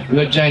there.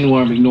 We've got Jane and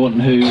Warren McNaughton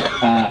who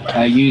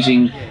are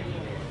using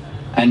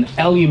an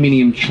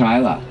aluminium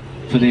trailer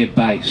for their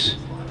base,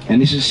 and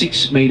this is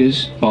 6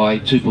 metres by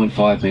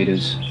 2.5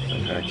 metres,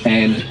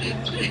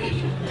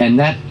 and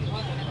that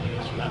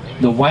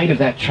the weight of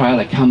that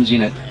trailer comes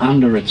in at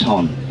under a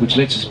tonne, which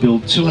lets us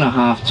build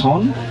 2.5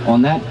 tonne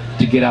on that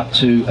to get up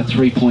to a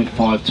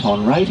 3.5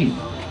 tonne rating.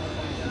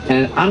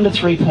 And under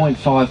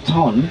 3.5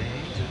 tonne,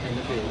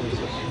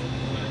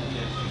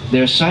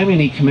 there are so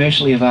many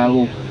commercially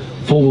available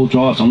 4-wheel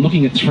drives. I'm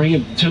looking at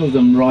 2 of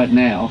them right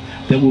now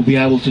that will be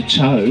able to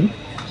tow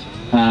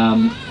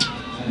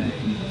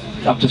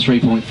up to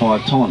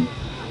 3.5 tonne.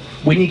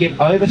 When you get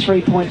over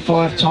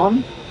 3.5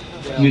 tonne,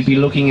 you'd be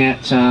looking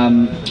at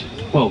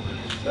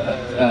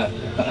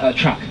a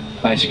truck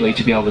basically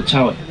to be able to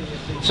tow it.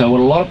 So what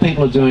a lot of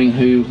people are doing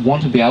who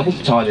want to be able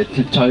to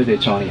tow their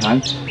tiny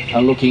homes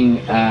are looking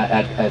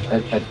at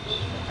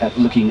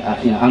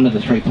under the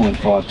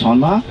 3.5 tonne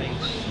mark,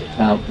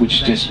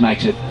 which just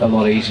makes it a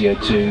lot easier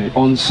to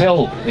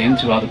on-sell then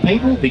to other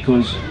people,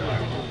 because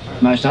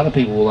most other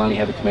people will only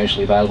have a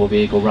commercially available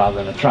vehicle rather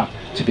than a truck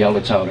to be able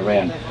to tow it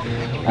around.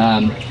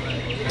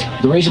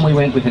 The reason we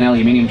went with an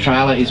aluminium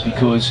trailer is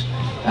because,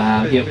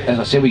 as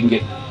I said, we can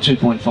get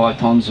 2.5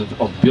 tonnes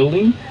of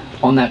building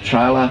on that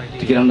trailer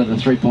to get under the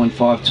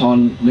 3.5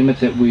 tonne limit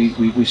that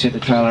we set the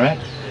trailer at.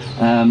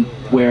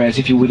 Whereas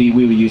if we were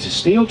to use a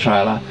steel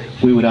trailer,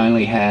 we would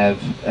only have,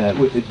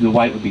 the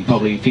weight would be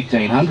probably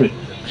 1,500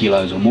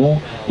 kilos or more,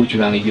 which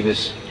would only give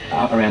us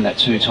around that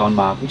 2 tonne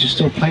mark, which is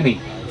still plenty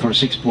for a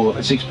 6 by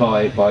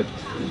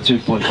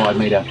 2.5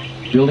 metre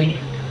building,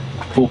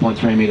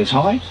 4.3 metres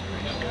high.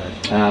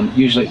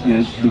 Usually,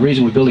 the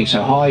reason we're building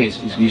so high is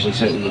usually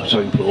so we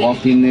can put a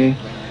loft in there,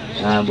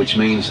 which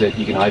means that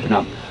you can open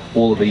up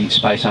all of the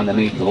space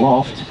underneath the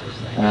loft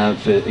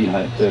for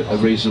a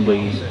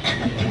reasonably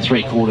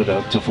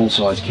 3/4 to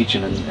full-size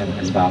kitchen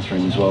and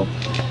bathroom as well.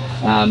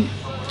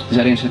 Does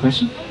that answer the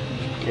question?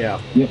 Yeah.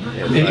 Yep.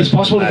 It's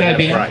possible to go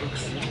bigger.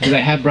 Do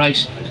they have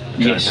brakes?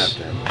 Yes.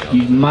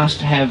 You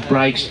must have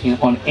brakes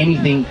on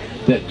anything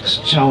that's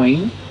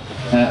towing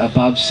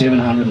above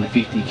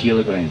 750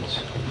 kilograms.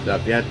 So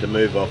if you had to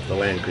move off the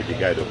land, could you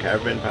go to a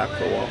caravan park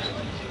for a while?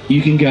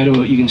 You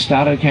can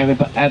start at a caravan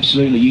park,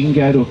 absolutely. You can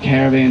go to a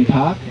caravan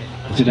park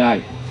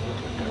today.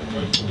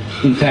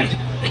 In fact,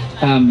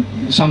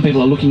 some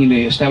people are looking into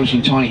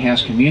establishing tiny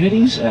house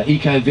communities,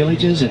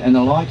 eco-villages and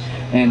the like,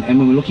 and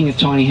when we're looking at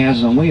tiny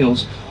houses on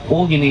wheels,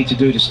 all you need to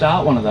do to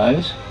start one of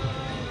those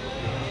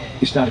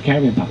is start a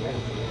caravan park.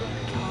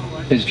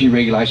 There's a few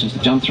regulations to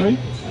jump through,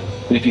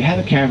 but if you have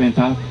a caravan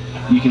park,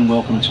 you can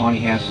welcome tiny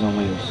houses on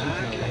wheels.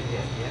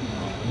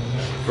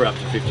 For up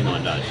to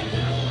 59 days.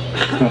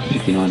 For up to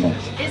 59 days.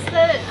 Is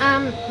the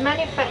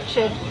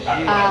manufactured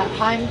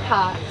home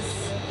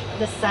parks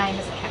the same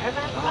as a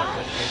caravan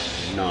park?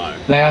 No.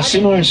 They are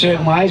similar in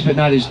certain ways, but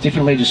no, there's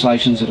different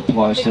legislations that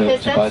applies to both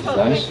of Because that's what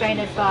those. we've been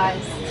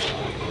advised,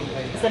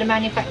 is that a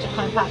Manufactured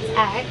Home Parks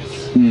Act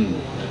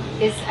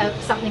is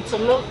something to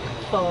look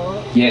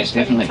for. Yes,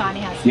 definitely. Tiny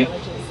house Yep.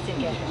 villages to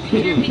get.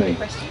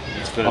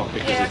 It's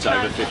because it's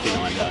over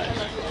 59 days.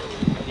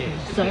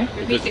 Sorry?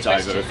 Because it's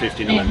over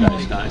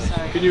 59 days.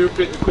 Can you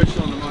repeat the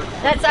question on the mic?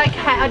 That's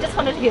okay. I just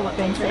wanted to hear what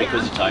Ben said.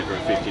 Because it's over a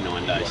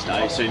 59-day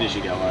stay, as soon as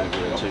you go over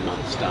a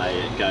 2-month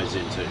stay, it goes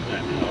into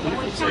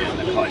occupancy, and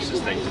the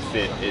closest thing to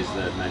fit is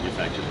the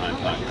manufactured home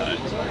park code.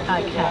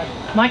 Okay.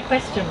 My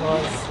question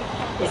was,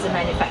 is the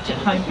manufactured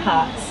home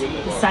parks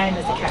the same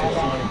as a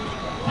caravan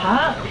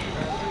park?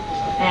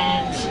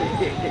 And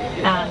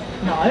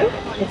no,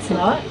 it's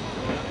not.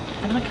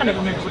 And I can't even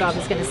remember what I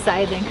was going to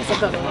say then because I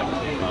got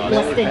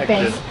lost in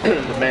Ben.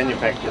 The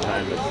manufactured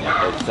home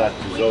as such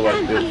is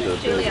always built to a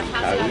building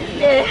code.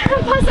 Yeah,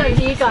 I'll pass over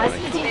to you guys.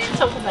 Continue to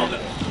talk about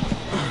it.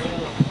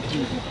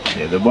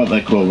 Yeah, what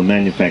they call the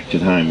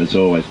manufactured home is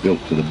always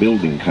built to the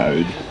building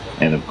code,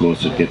 and of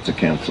course it gets a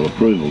council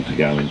approval to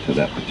go into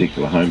that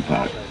particular home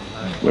park.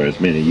 Whereas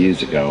many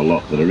years ago, a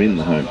lot that are in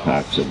the home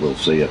parks that we'll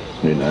see at,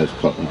 who knows,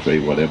 Cotton Tree,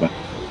 whatever,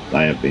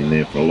 they have been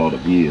there for a lot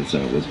of years,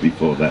 and it was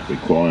before that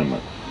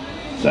requirement.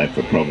 So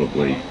for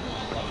probably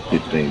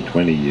 15,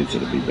 20 years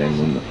it'll be been,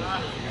 wouldn't it?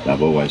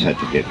 They've always had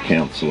to get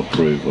council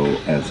approval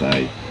as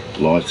a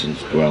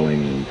licensed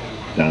dwelling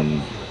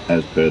done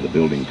as per the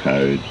building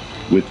code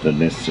with the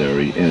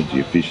necessary energy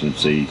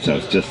efficiency, so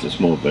it's just a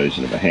small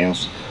version of a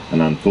house,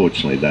 and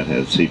unfortunately that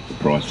has heaped the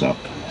price up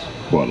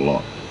quite a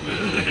lot,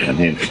 and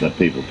hence that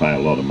people pay a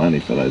lot of money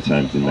for those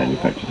homes in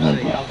manufactured home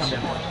parks.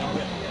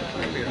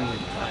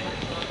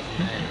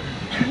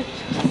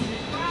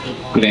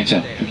 Good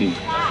answer. Thank you.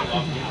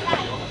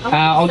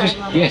 I'll just,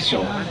 yes,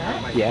 sure.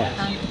 Yeah.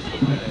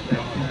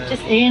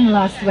 Just Ian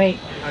last week,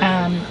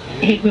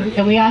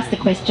 we asked the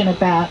question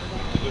about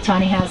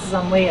tiny houses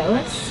on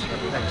wheels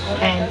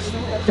and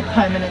the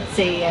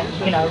permanency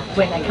and, you know,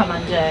 when they come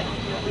under,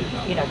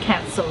 you know,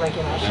 council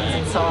regulations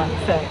and so on.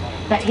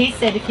 But he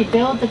said if you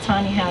build the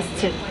tiny house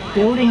to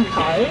building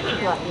code,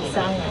 like you're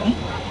saying,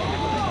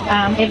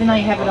 even though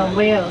you have it on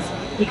wheels,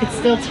 you could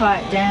still tie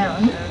it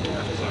down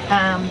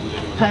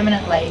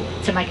permanently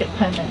to make it a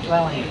permanent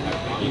dwelling.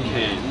 You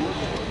can.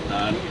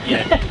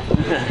 Yeah.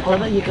 I'll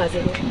let you guys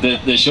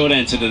The short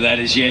answer to that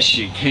is yes,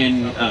 you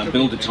can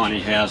build a tiny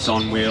house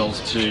on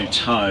wheels to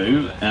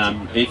tow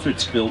if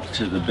it's built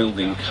to the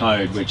building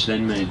code, which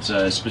then means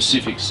a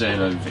specific set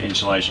of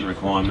insulation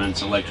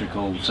requirements,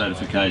 electrical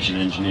certification,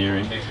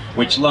 engineering,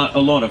 which a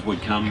lot of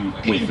would come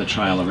with the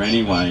trailer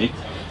anyway.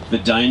 The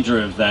danger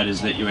of that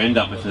is that you end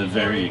up with a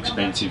very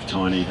expensive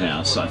tiny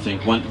house. I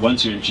think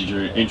once you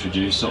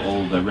introduce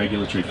all the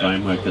regulatory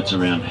framework that's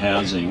around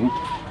housing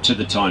to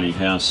the tiny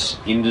house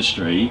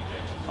industry,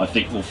 I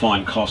think we'll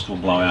find cost will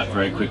blow out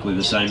very quickly,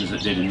 the same as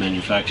it did in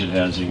manufactured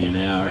housing in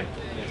our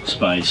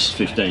space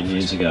 15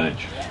 years ago.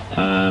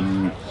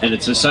 And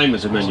it's the same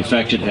as a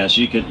manufactured house.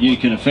 You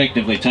can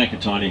effectively take a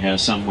tiny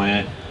house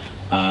somewhere,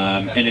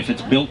 and if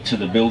it's built to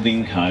the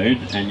building code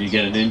and you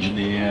get an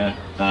engineer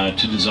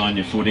to design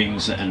your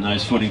footings, and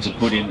those footings are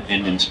put in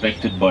and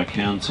inspected by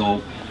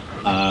council,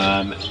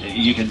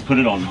 you can put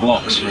it on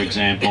blocks, for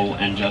example,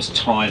 and just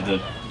tie the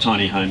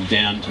tiny home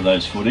down to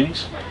those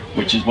footings,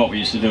 which is what we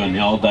used to do in the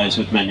old days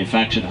with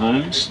manufactured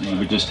homes. You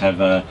would just have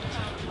a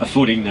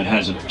footing that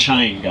has a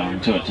chain going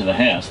to it to the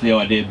house, the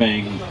idea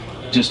being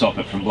to stop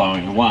it from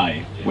blowing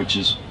away, which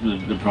is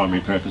the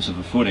primary purpose of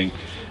a footing.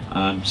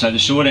 So the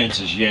short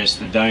answer is yes.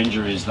 The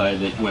danger is though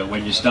that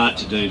when you start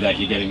to do that,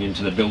 you're getting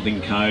into the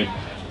building code,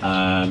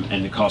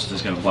 and the cost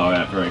is going to blow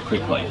out very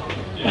quickly.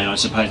 And I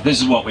suppose this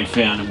is what we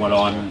found, and what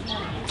I'm,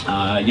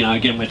 you know,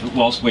 again,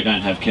 whilst we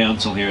don't have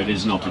council here, it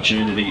is an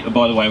opportunity.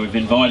 By the way, we've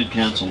invited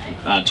council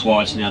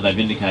twice now. They've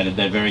indicated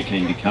they're very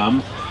keen to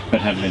come,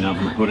 but haven't been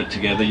able to put it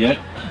together yet.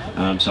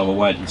 So we'll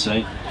wait and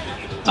see.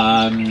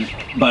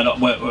 But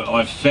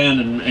I've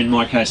found, in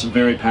my case, I'm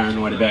very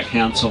paranoid about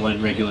council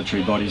and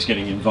regulatory bodies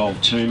getting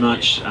involved too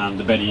much.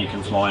 The better you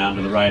can fly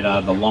under the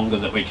radar, the longer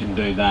that we can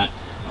do that,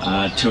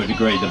 to a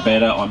degree, the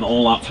better. I'm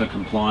all up for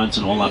compliance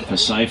and all up for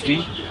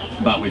safety,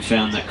 but we've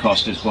found that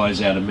cost just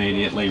blows out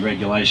immediately,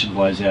 regulation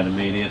blows out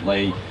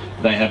immediately.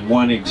 They have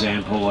one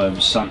example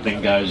of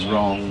something goes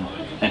wrong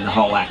and the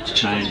whole act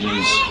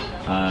changes.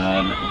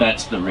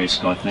 That's the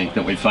risk, I think,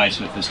 that we face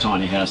with this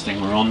tiny house thing.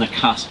 We're on the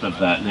cusp of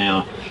that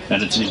now,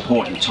 and it's an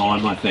important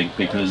time, I think,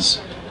 because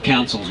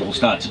councils will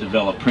start to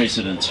develop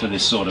precedents for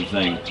this sort of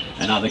thing,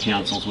 and other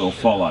councils will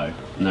follow,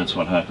 and that's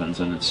what happens.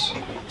 And it's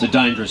a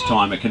dangerous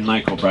time. It can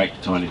make or break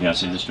the tiny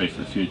house industry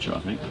for the future, I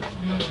think.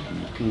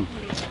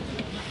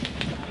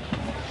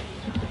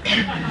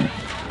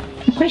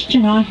 The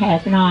question I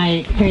have, and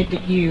I heard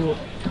that you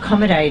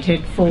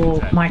accommodated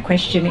for my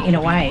question in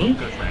a way,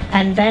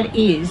 and that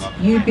is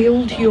you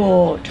build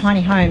your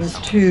tiny homes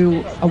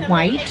to a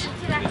weight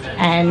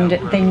and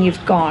then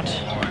you've got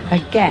a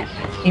gap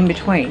in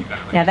between.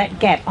 Now that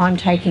gap, I'm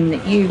taking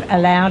that you've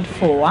allowed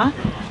for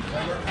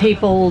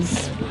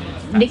people's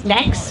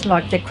knickknacks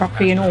like their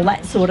crockery and all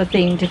that sort of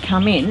thing to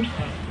come in.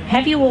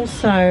 Have you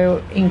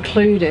also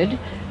included,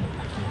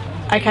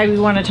 okay, we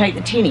want to take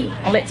the tinny,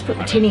 or let's put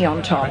the tinny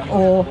on top,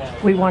 or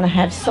we want to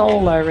have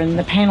solar and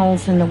the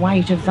panels and the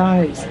weight of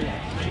those.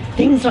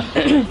 Things like,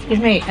 excuse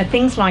me, are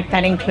things like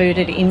that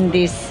included in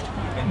this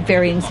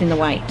variance in the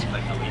weight?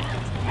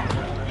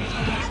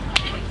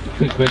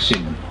 Good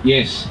question.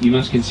 Yes, you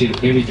must consider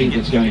everything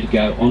that's going to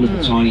go onto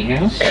the tiny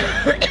house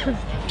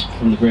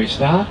from the very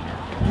start.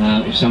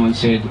 If someone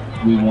said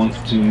we want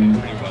to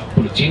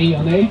put a tinny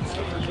on there,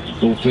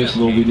 well, first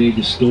of all, we need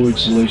the storage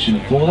solution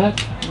for that.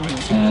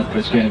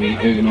 That's going to be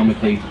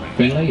ergonomically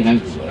friendly, you know,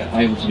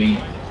 able to be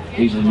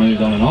easily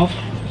moved on and off.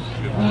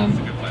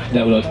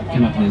 That will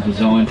come up in the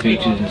design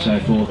features and so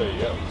forth.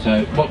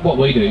 So what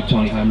we do,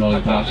 Tiny Home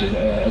Rolling Parks,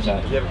 as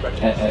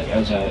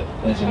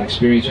an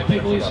experience for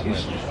people is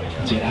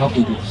to help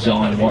them to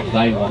design what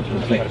they want to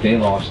reflect their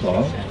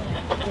lifestyle.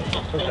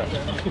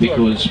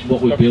 Because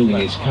what we're building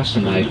is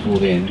custom made for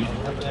them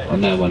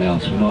and no one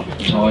else. We're not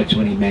tied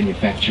to any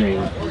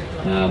manufacturing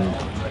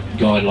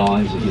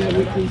guidelines. You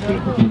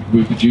know,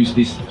 we produce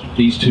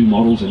these two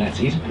models and that's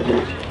it.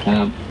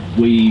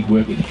 We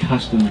work with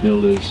custom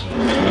builders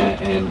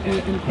and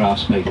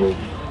craftspeople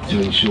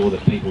to ensure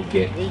that people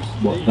get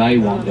what they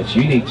want that's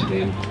unique to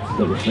them,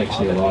 that reflects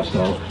their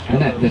lifestyle,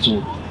 and that's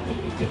all,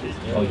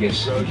 I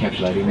guess,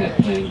 encapsulating that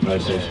planning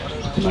process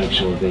to make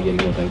sure that they're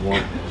getting what they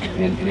want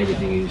and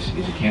everything is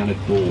accounted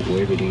for, or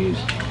everything is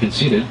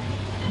considered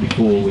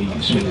before we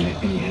swing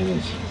any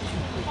hammers.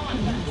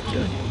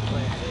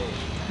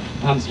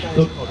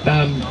 Look,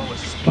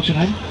 what's your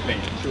name?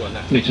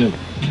 Me too.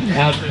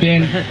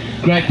 Ben,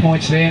 great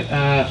points there.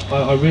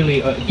 I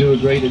really do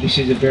agree that this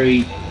is a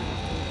very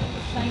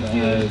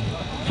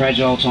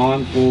fragile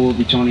time for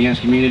the tiny house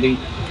community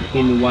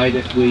in the way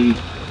that we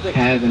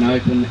have an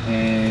open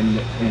and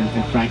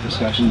frank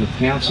discussion with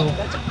council.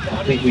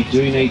 I think we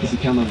do need to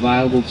become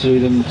available to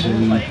them to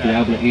be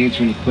able to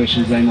answer any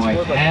questions they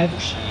might have.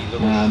 You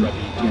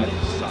know,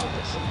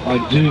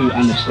 I do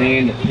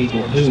understand that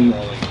people who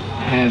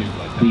have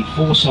the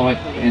foresight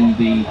and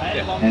the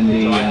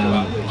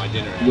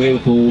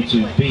wherewithal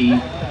to be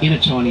in a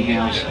tiny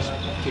house,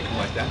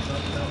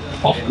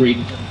 off-grid,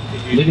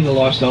 living the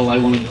lifestyle they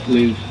want to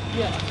live,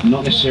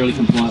 not necessarily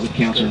compliant with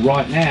council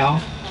right now,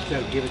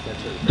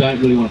 don't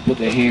really want to put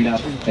their hand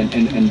up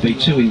and be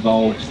too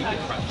involved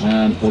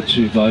or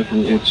too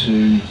vocal or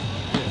too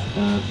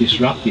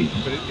disruptive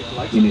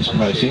in this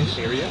process,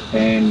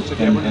 and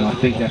I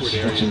think that's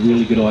a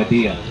really good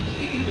idea.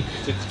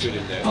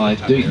 I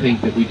do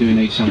think that we do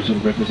need some sort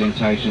of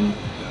representation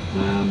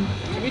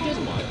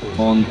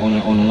on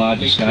a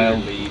larger scale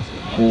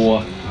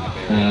for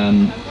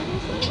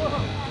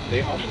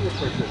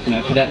you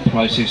know, for that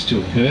process to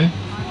occur.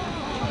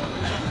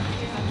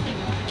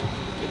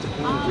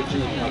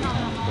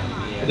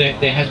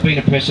 There has been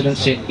a precedent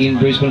set in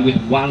Brisbane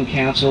with one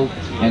council,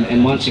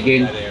 and once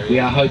again we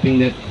are hoping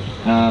that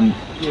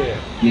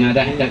you know,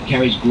 that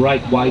carries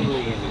great weight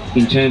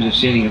in terms of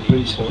setting a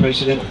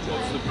precedent.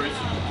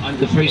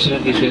 The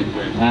precedent is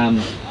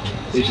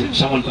that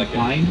someone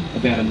complained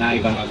about a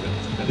neighbour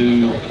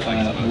who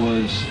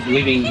was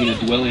living in a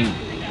dwelling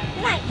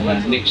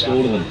next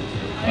door to them,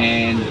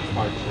 and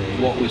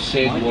what was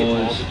said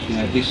was, you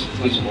know, this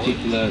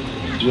particular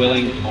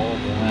dwelling, you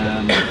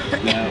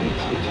know,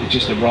 it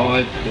just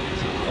arrived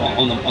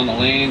on the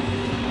land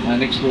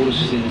next door to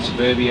us in the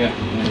suburbia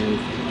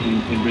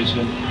in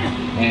Brisbane,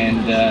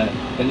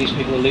 and these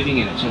people are living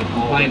in it. So they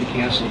complained to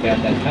council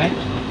about that fact.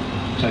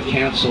 So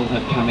council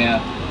have come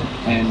out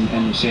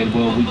and said,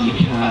 well, you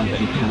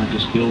can't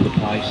just build a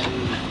place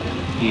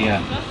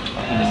here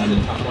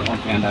on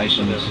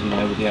foundations, you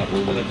know, without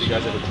all the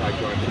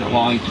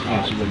complying to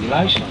council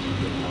regulations.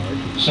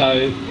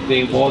 So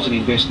there was an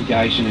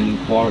investigation and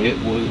inquiry. It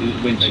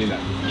went to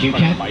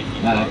QCAT,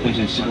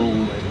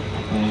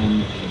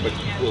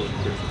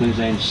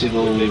 Queensland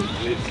Civil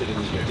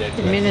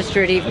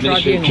Administrative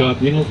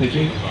Tribunal. Thank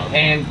you.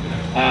 And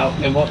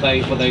what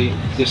they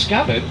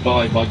discovered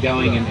by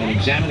going and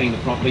examining the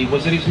property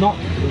was that it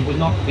was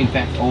not in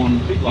fact on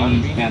the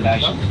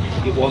foundation.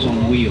 It was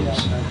on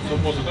wheels.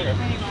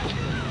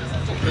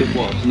 It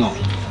was not.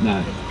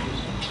 No.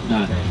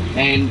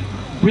 And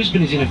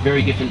Brisbane is in a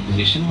very different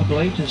position, I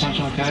believe, to the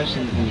Sunshine Coast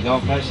and the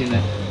Gold Coast, in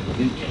that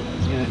you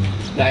know,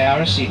 they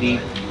are a city.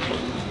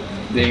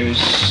 There is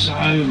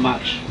so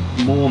much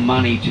more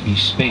money to be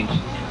spent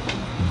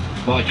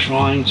by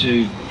trying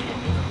to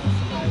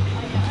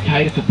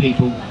cater for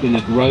people in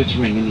the growth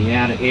ring, in the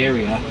outer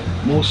area,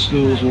 more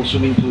schools, more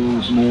swimming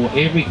pools, more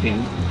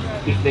everything,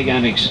 if they're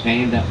going to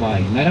expand that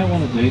way. And they don't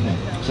want to do that.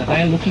 So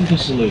they're looking for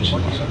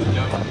solutions.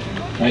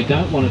 They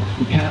don't want to,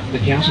 the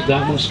council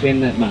don't want to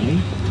spend that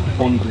money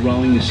on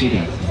growing the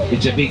city.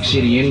 It's a big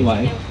city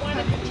anyway.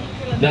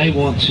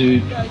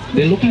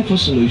 They're looking for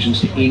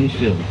solutions to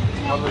infill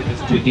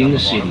within the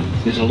city.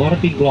 There's a lot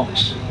of big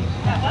blocks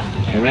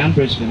around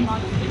Brisbane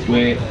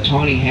where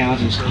tiny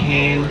houses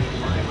can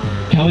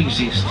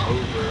coexist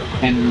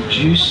and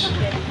reduce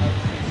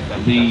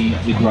the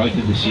growth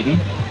of the city,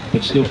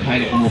 but still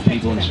cater for more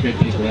people and spread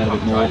people out a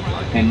bit more,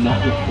 and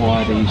not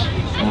require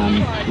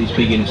these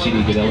big inner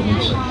city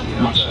developments,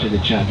 much to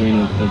the chagrin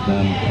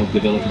of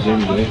developers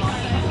everywhere.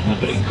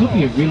 But it could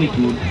be a really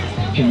good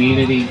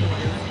community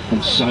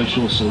and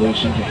social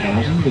solution to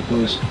housing,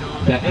 because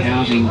that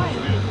housing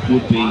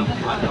would be a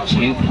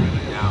tenth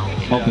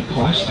of the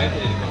cost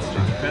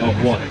of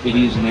what it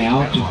is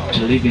now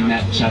to live in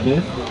that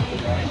suburb.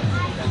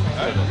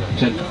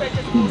 So,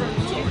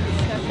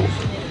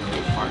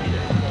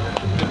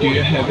 do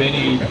you have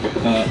any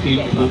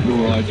input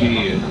or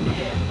idea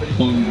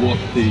on what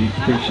the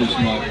pressures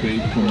might be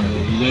from the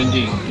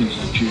lending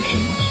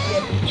institutions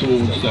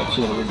towards that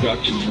sort of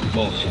reduction in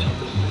cost?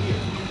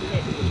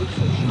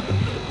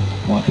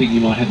 Well, I think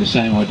you might have the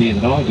same idea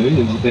that I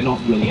do. They're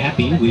not really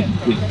happy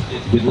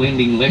with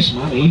lending less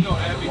money.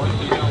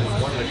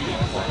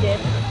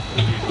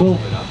 Well,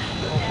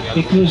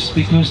 because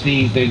the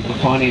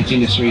finance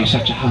industry is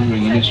such a hungry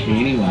industry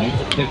anyway,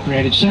 they've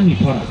created so many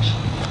products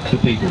for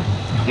people.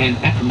 And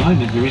at the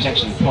moment, there is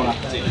actually a product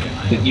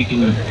that you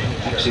can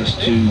access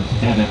to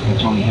have a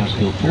tiny house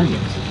built for you.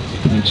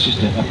 And it's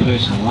just a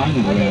personal loan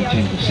of around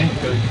 10%.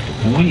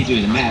 And when you do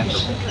the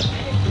maths,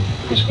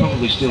 there's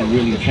probably still a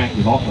really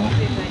attractive offer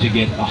to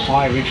get a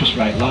higher interest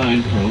rate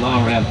loan for a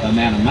lower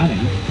amount of money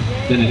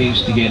than it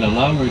is to get a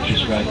lower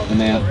interest rate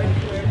amount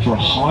for a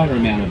higher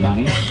amount of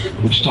money,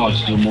 which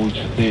ties to a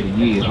mortgage for 30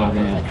 years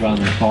rather than a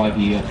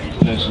 5-year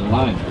personal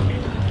loan.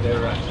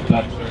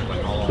 But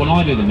when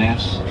I do the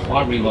maths,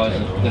 I realise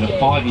that a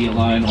 5-year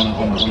loan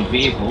on a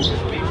vehicle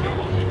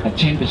at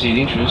 10%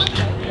 interest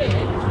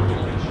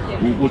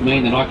would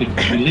mean that I could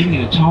be living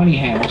in a tiny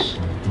house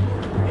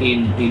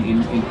in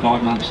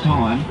 5 months'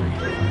 time,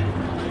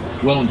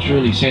 well and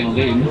truly settled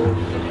in,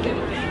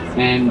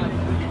 and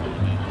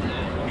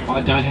I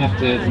don't have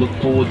to look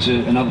forward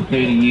to another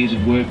 30 years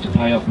of work to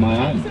pay off my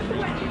own. I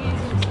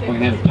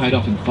can have it paid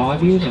off in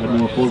 5 years at a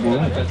more affordable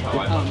rate.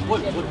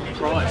 What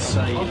price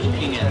are you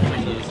looking at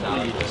when you're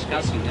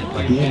discussing that?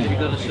 Have you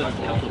got a sort of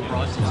couple of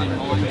prices in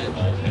mind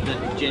that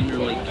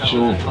generally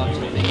cover that types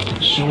of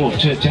things? Sure.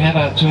 To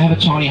have a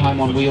tiny home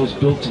on wheels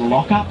built to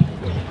lock up,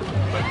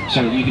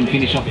 so that you can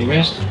finish off the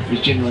rest, is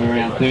generally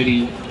around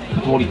 $30,000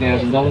 to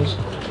 $40,000.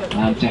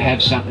 To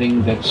have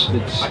something that's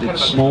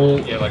small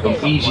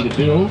and easy to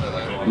build,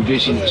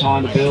 reducing the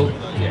time to build,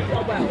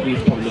 you're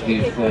probably looking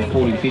at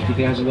 $40,000 to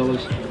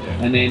 $50,000.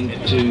 And then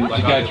to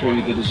go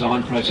through the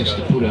design process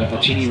to put a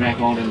tinny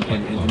rack on and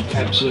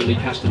absolutely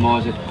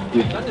customise it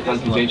with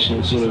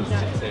unconventional sort of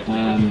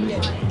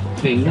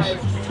things,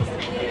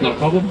 not a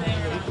problem.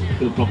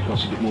 It'll probably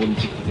cost a bit more than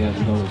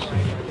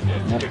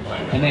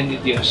 $60,000. And then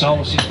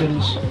solar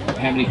systems,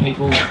 how many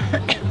people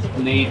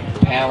need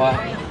power,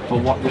 for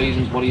what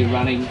reasons, what are you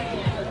running,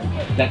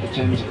 that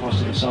determines the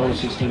cost of the solar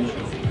system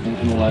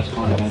and all those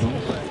kind of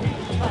add-ons.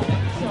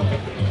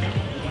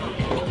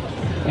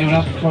 Anyone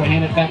else before I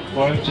hand it back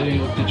over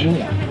to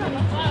Julia?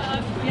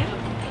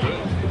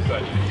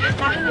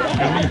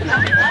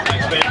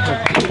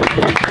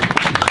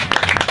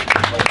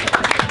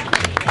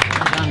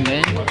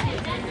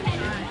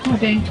 Hi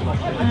Ben,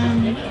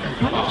 I'm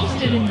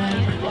interested in the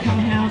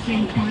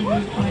co-housing kind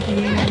of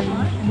idea,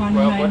 one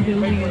main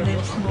building and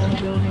then smaller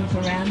buildings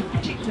around,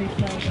 particularly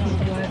for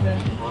people over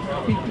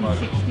 50s,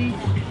 60s.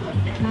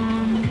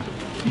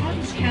 How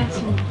does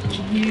council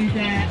view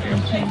that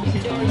in terms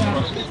of,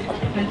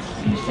 as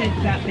you said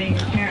about being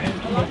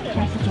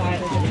classified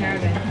as a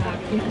caravan park,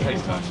 if it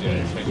was on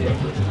wheels,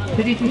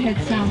 but if you had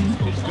some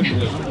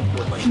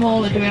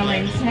smaller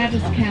dwellings, how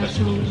does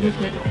council look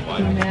at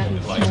the amount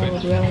of smaller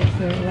dwellings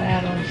that are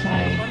allowed on,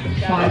 say,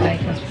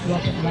 5-acre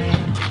block of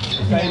land?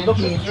 They're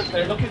looking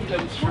at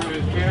them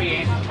through very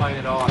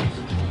antiquated eyes.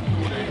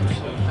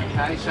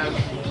 Okay, so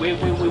we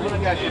want to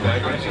go through the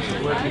process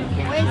of working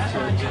with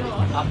council to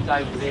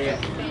update their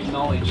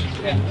knowledge.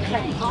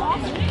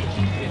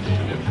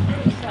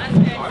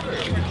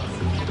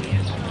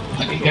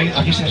 I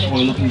guess that's why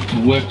we're looking to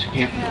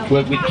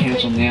work with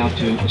council now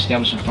to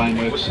establish some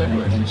frameworks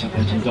and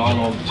some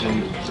dialogue to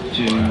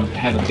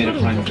have a better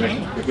frame of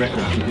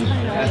record, because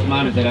at the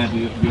moment they don't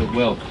do it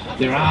well.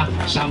 There are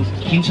some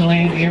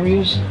hinterland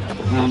areas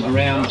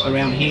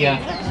around here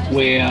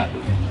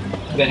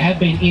that have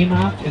been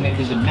earmarked, and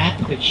there's a map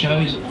that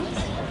shows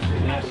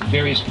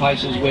various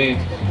places where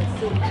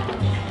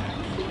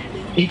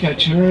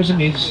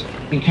ecotourism is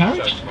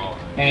encouraged,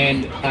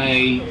 and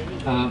a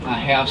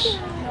house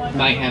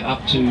may have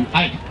up to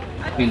 8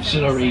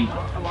 ancillary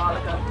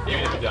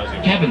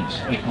cabins,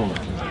 they call it.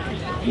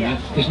 You know,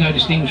 there's no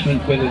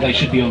distinguishment whether they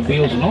should be on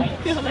wheels or not.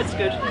 Yeah, that's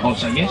good. I'd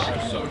say yes.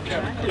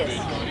 Yes.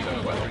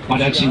 I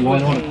don't see why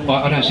not.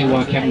 I don't see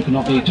why a cabin could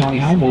not be a tiny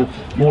home, or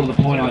more to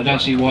the point, I don't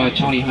see why a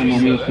tiny home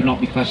on wheels could not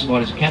be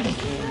classified as a cabin.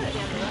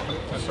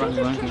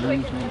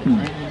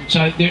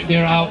 So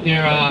there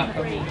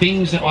are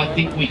things that I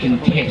think we can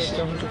test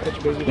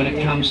when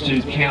it comes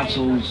to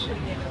council's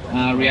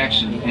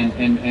reaction,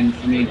 and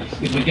I mean,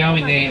 if we go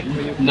in there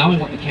knowing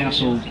what the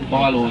council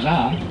bylaws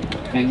are,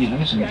 and you know,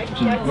 there's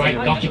some great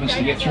documents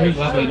to get through,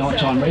 lovely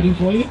nighttime reading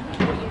for you,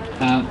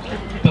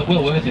 but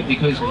well worth it,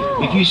 because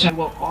if you say,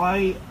 well,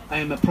 I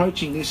am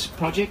approaching this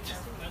project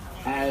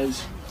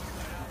as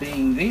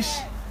being this,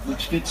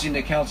 which fits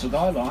into council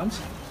guidelines,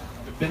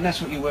 then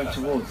that's what you work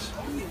towards.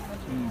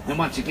 And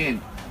once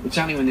again, it's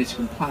only when there's a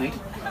complaint,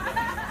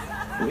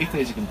 or if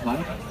there's a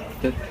complaint,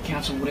 that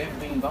council would ever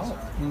be involved.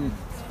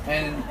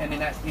 And in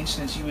that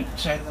instance, you would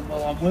say to them,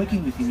 well, I'm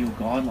working within your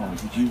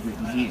guidelines which you've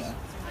written here,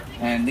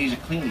 and these are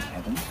clearly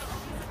cabins.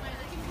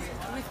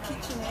 With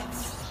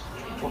kitchenettes.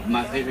 Well,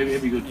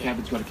 every good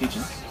cabin's got a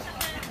kitchen.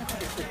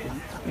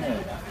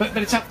 Yeah. But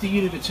it's up to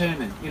you to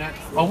determine. You know,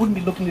 I wouldn't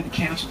be looking to the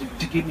council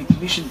to give me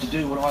permission to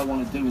do what I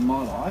want to do in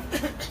my life,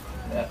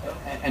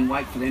 and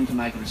wait for them to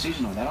make a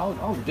decision on that.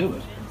 I'll do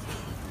it.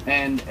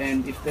 And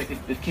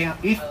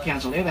if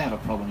council ever have a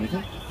problem with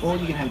it, or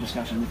you can have a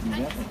discussion with them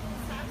about it.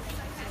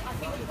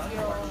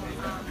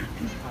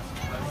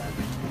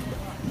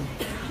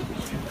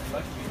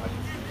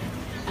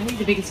 I think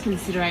the biggest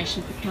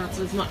consideration for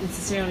council is not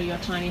necessarily your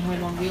tiny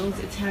home on wheels,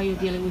 it's how you're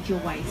dealing with your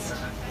waste.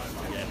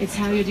 It's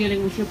how you're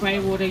dealing with your grey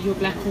water, your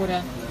black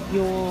water,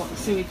 your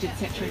sewage,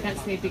 etc.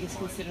 That's their biggest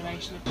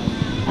consideration.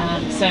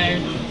 So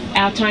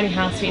our tiny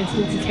house, for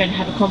instance, is going to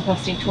have a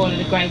composting toilet,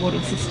 a grey water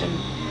system,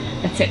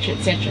 etc.,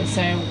 etc.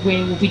 So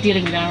we will be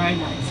dealing with our own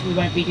waste. We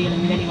won't be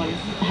dealing with anyone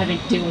having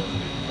to deal with,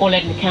 or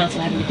letting the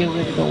council having to deal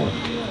with it all.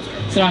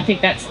 So I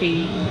think that's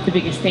the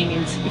biggest thing,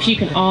 is if you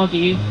can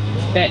argue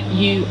that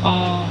you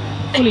are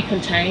fully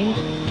contained,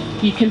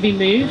 you can be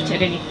moved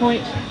at any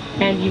point,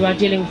 and you are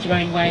dealing with your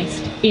own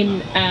waste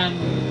in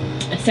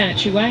a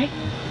sanitary way,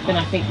 then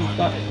I think you've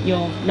got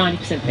your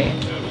 90% there.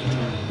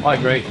 I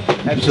agree,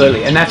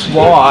 absolutely, and that's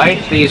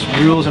why these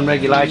rules and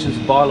regulations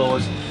and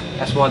bylaws,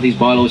 that's why these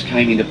bylaws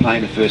came into play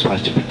in the first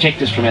place, to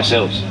protect us from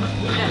ourselves,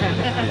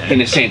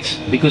 in a sense,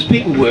 because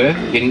people were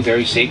getting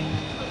very sick,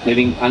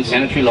 living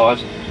unsanitary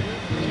lives,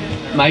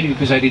 maybe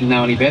because they didn't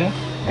know any better.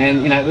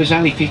 And you know, it was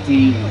only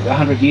 50,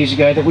 100 years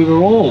ago that we were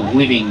all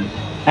living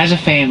as a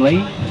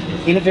family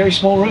in a very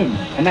small room,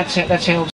 and that's how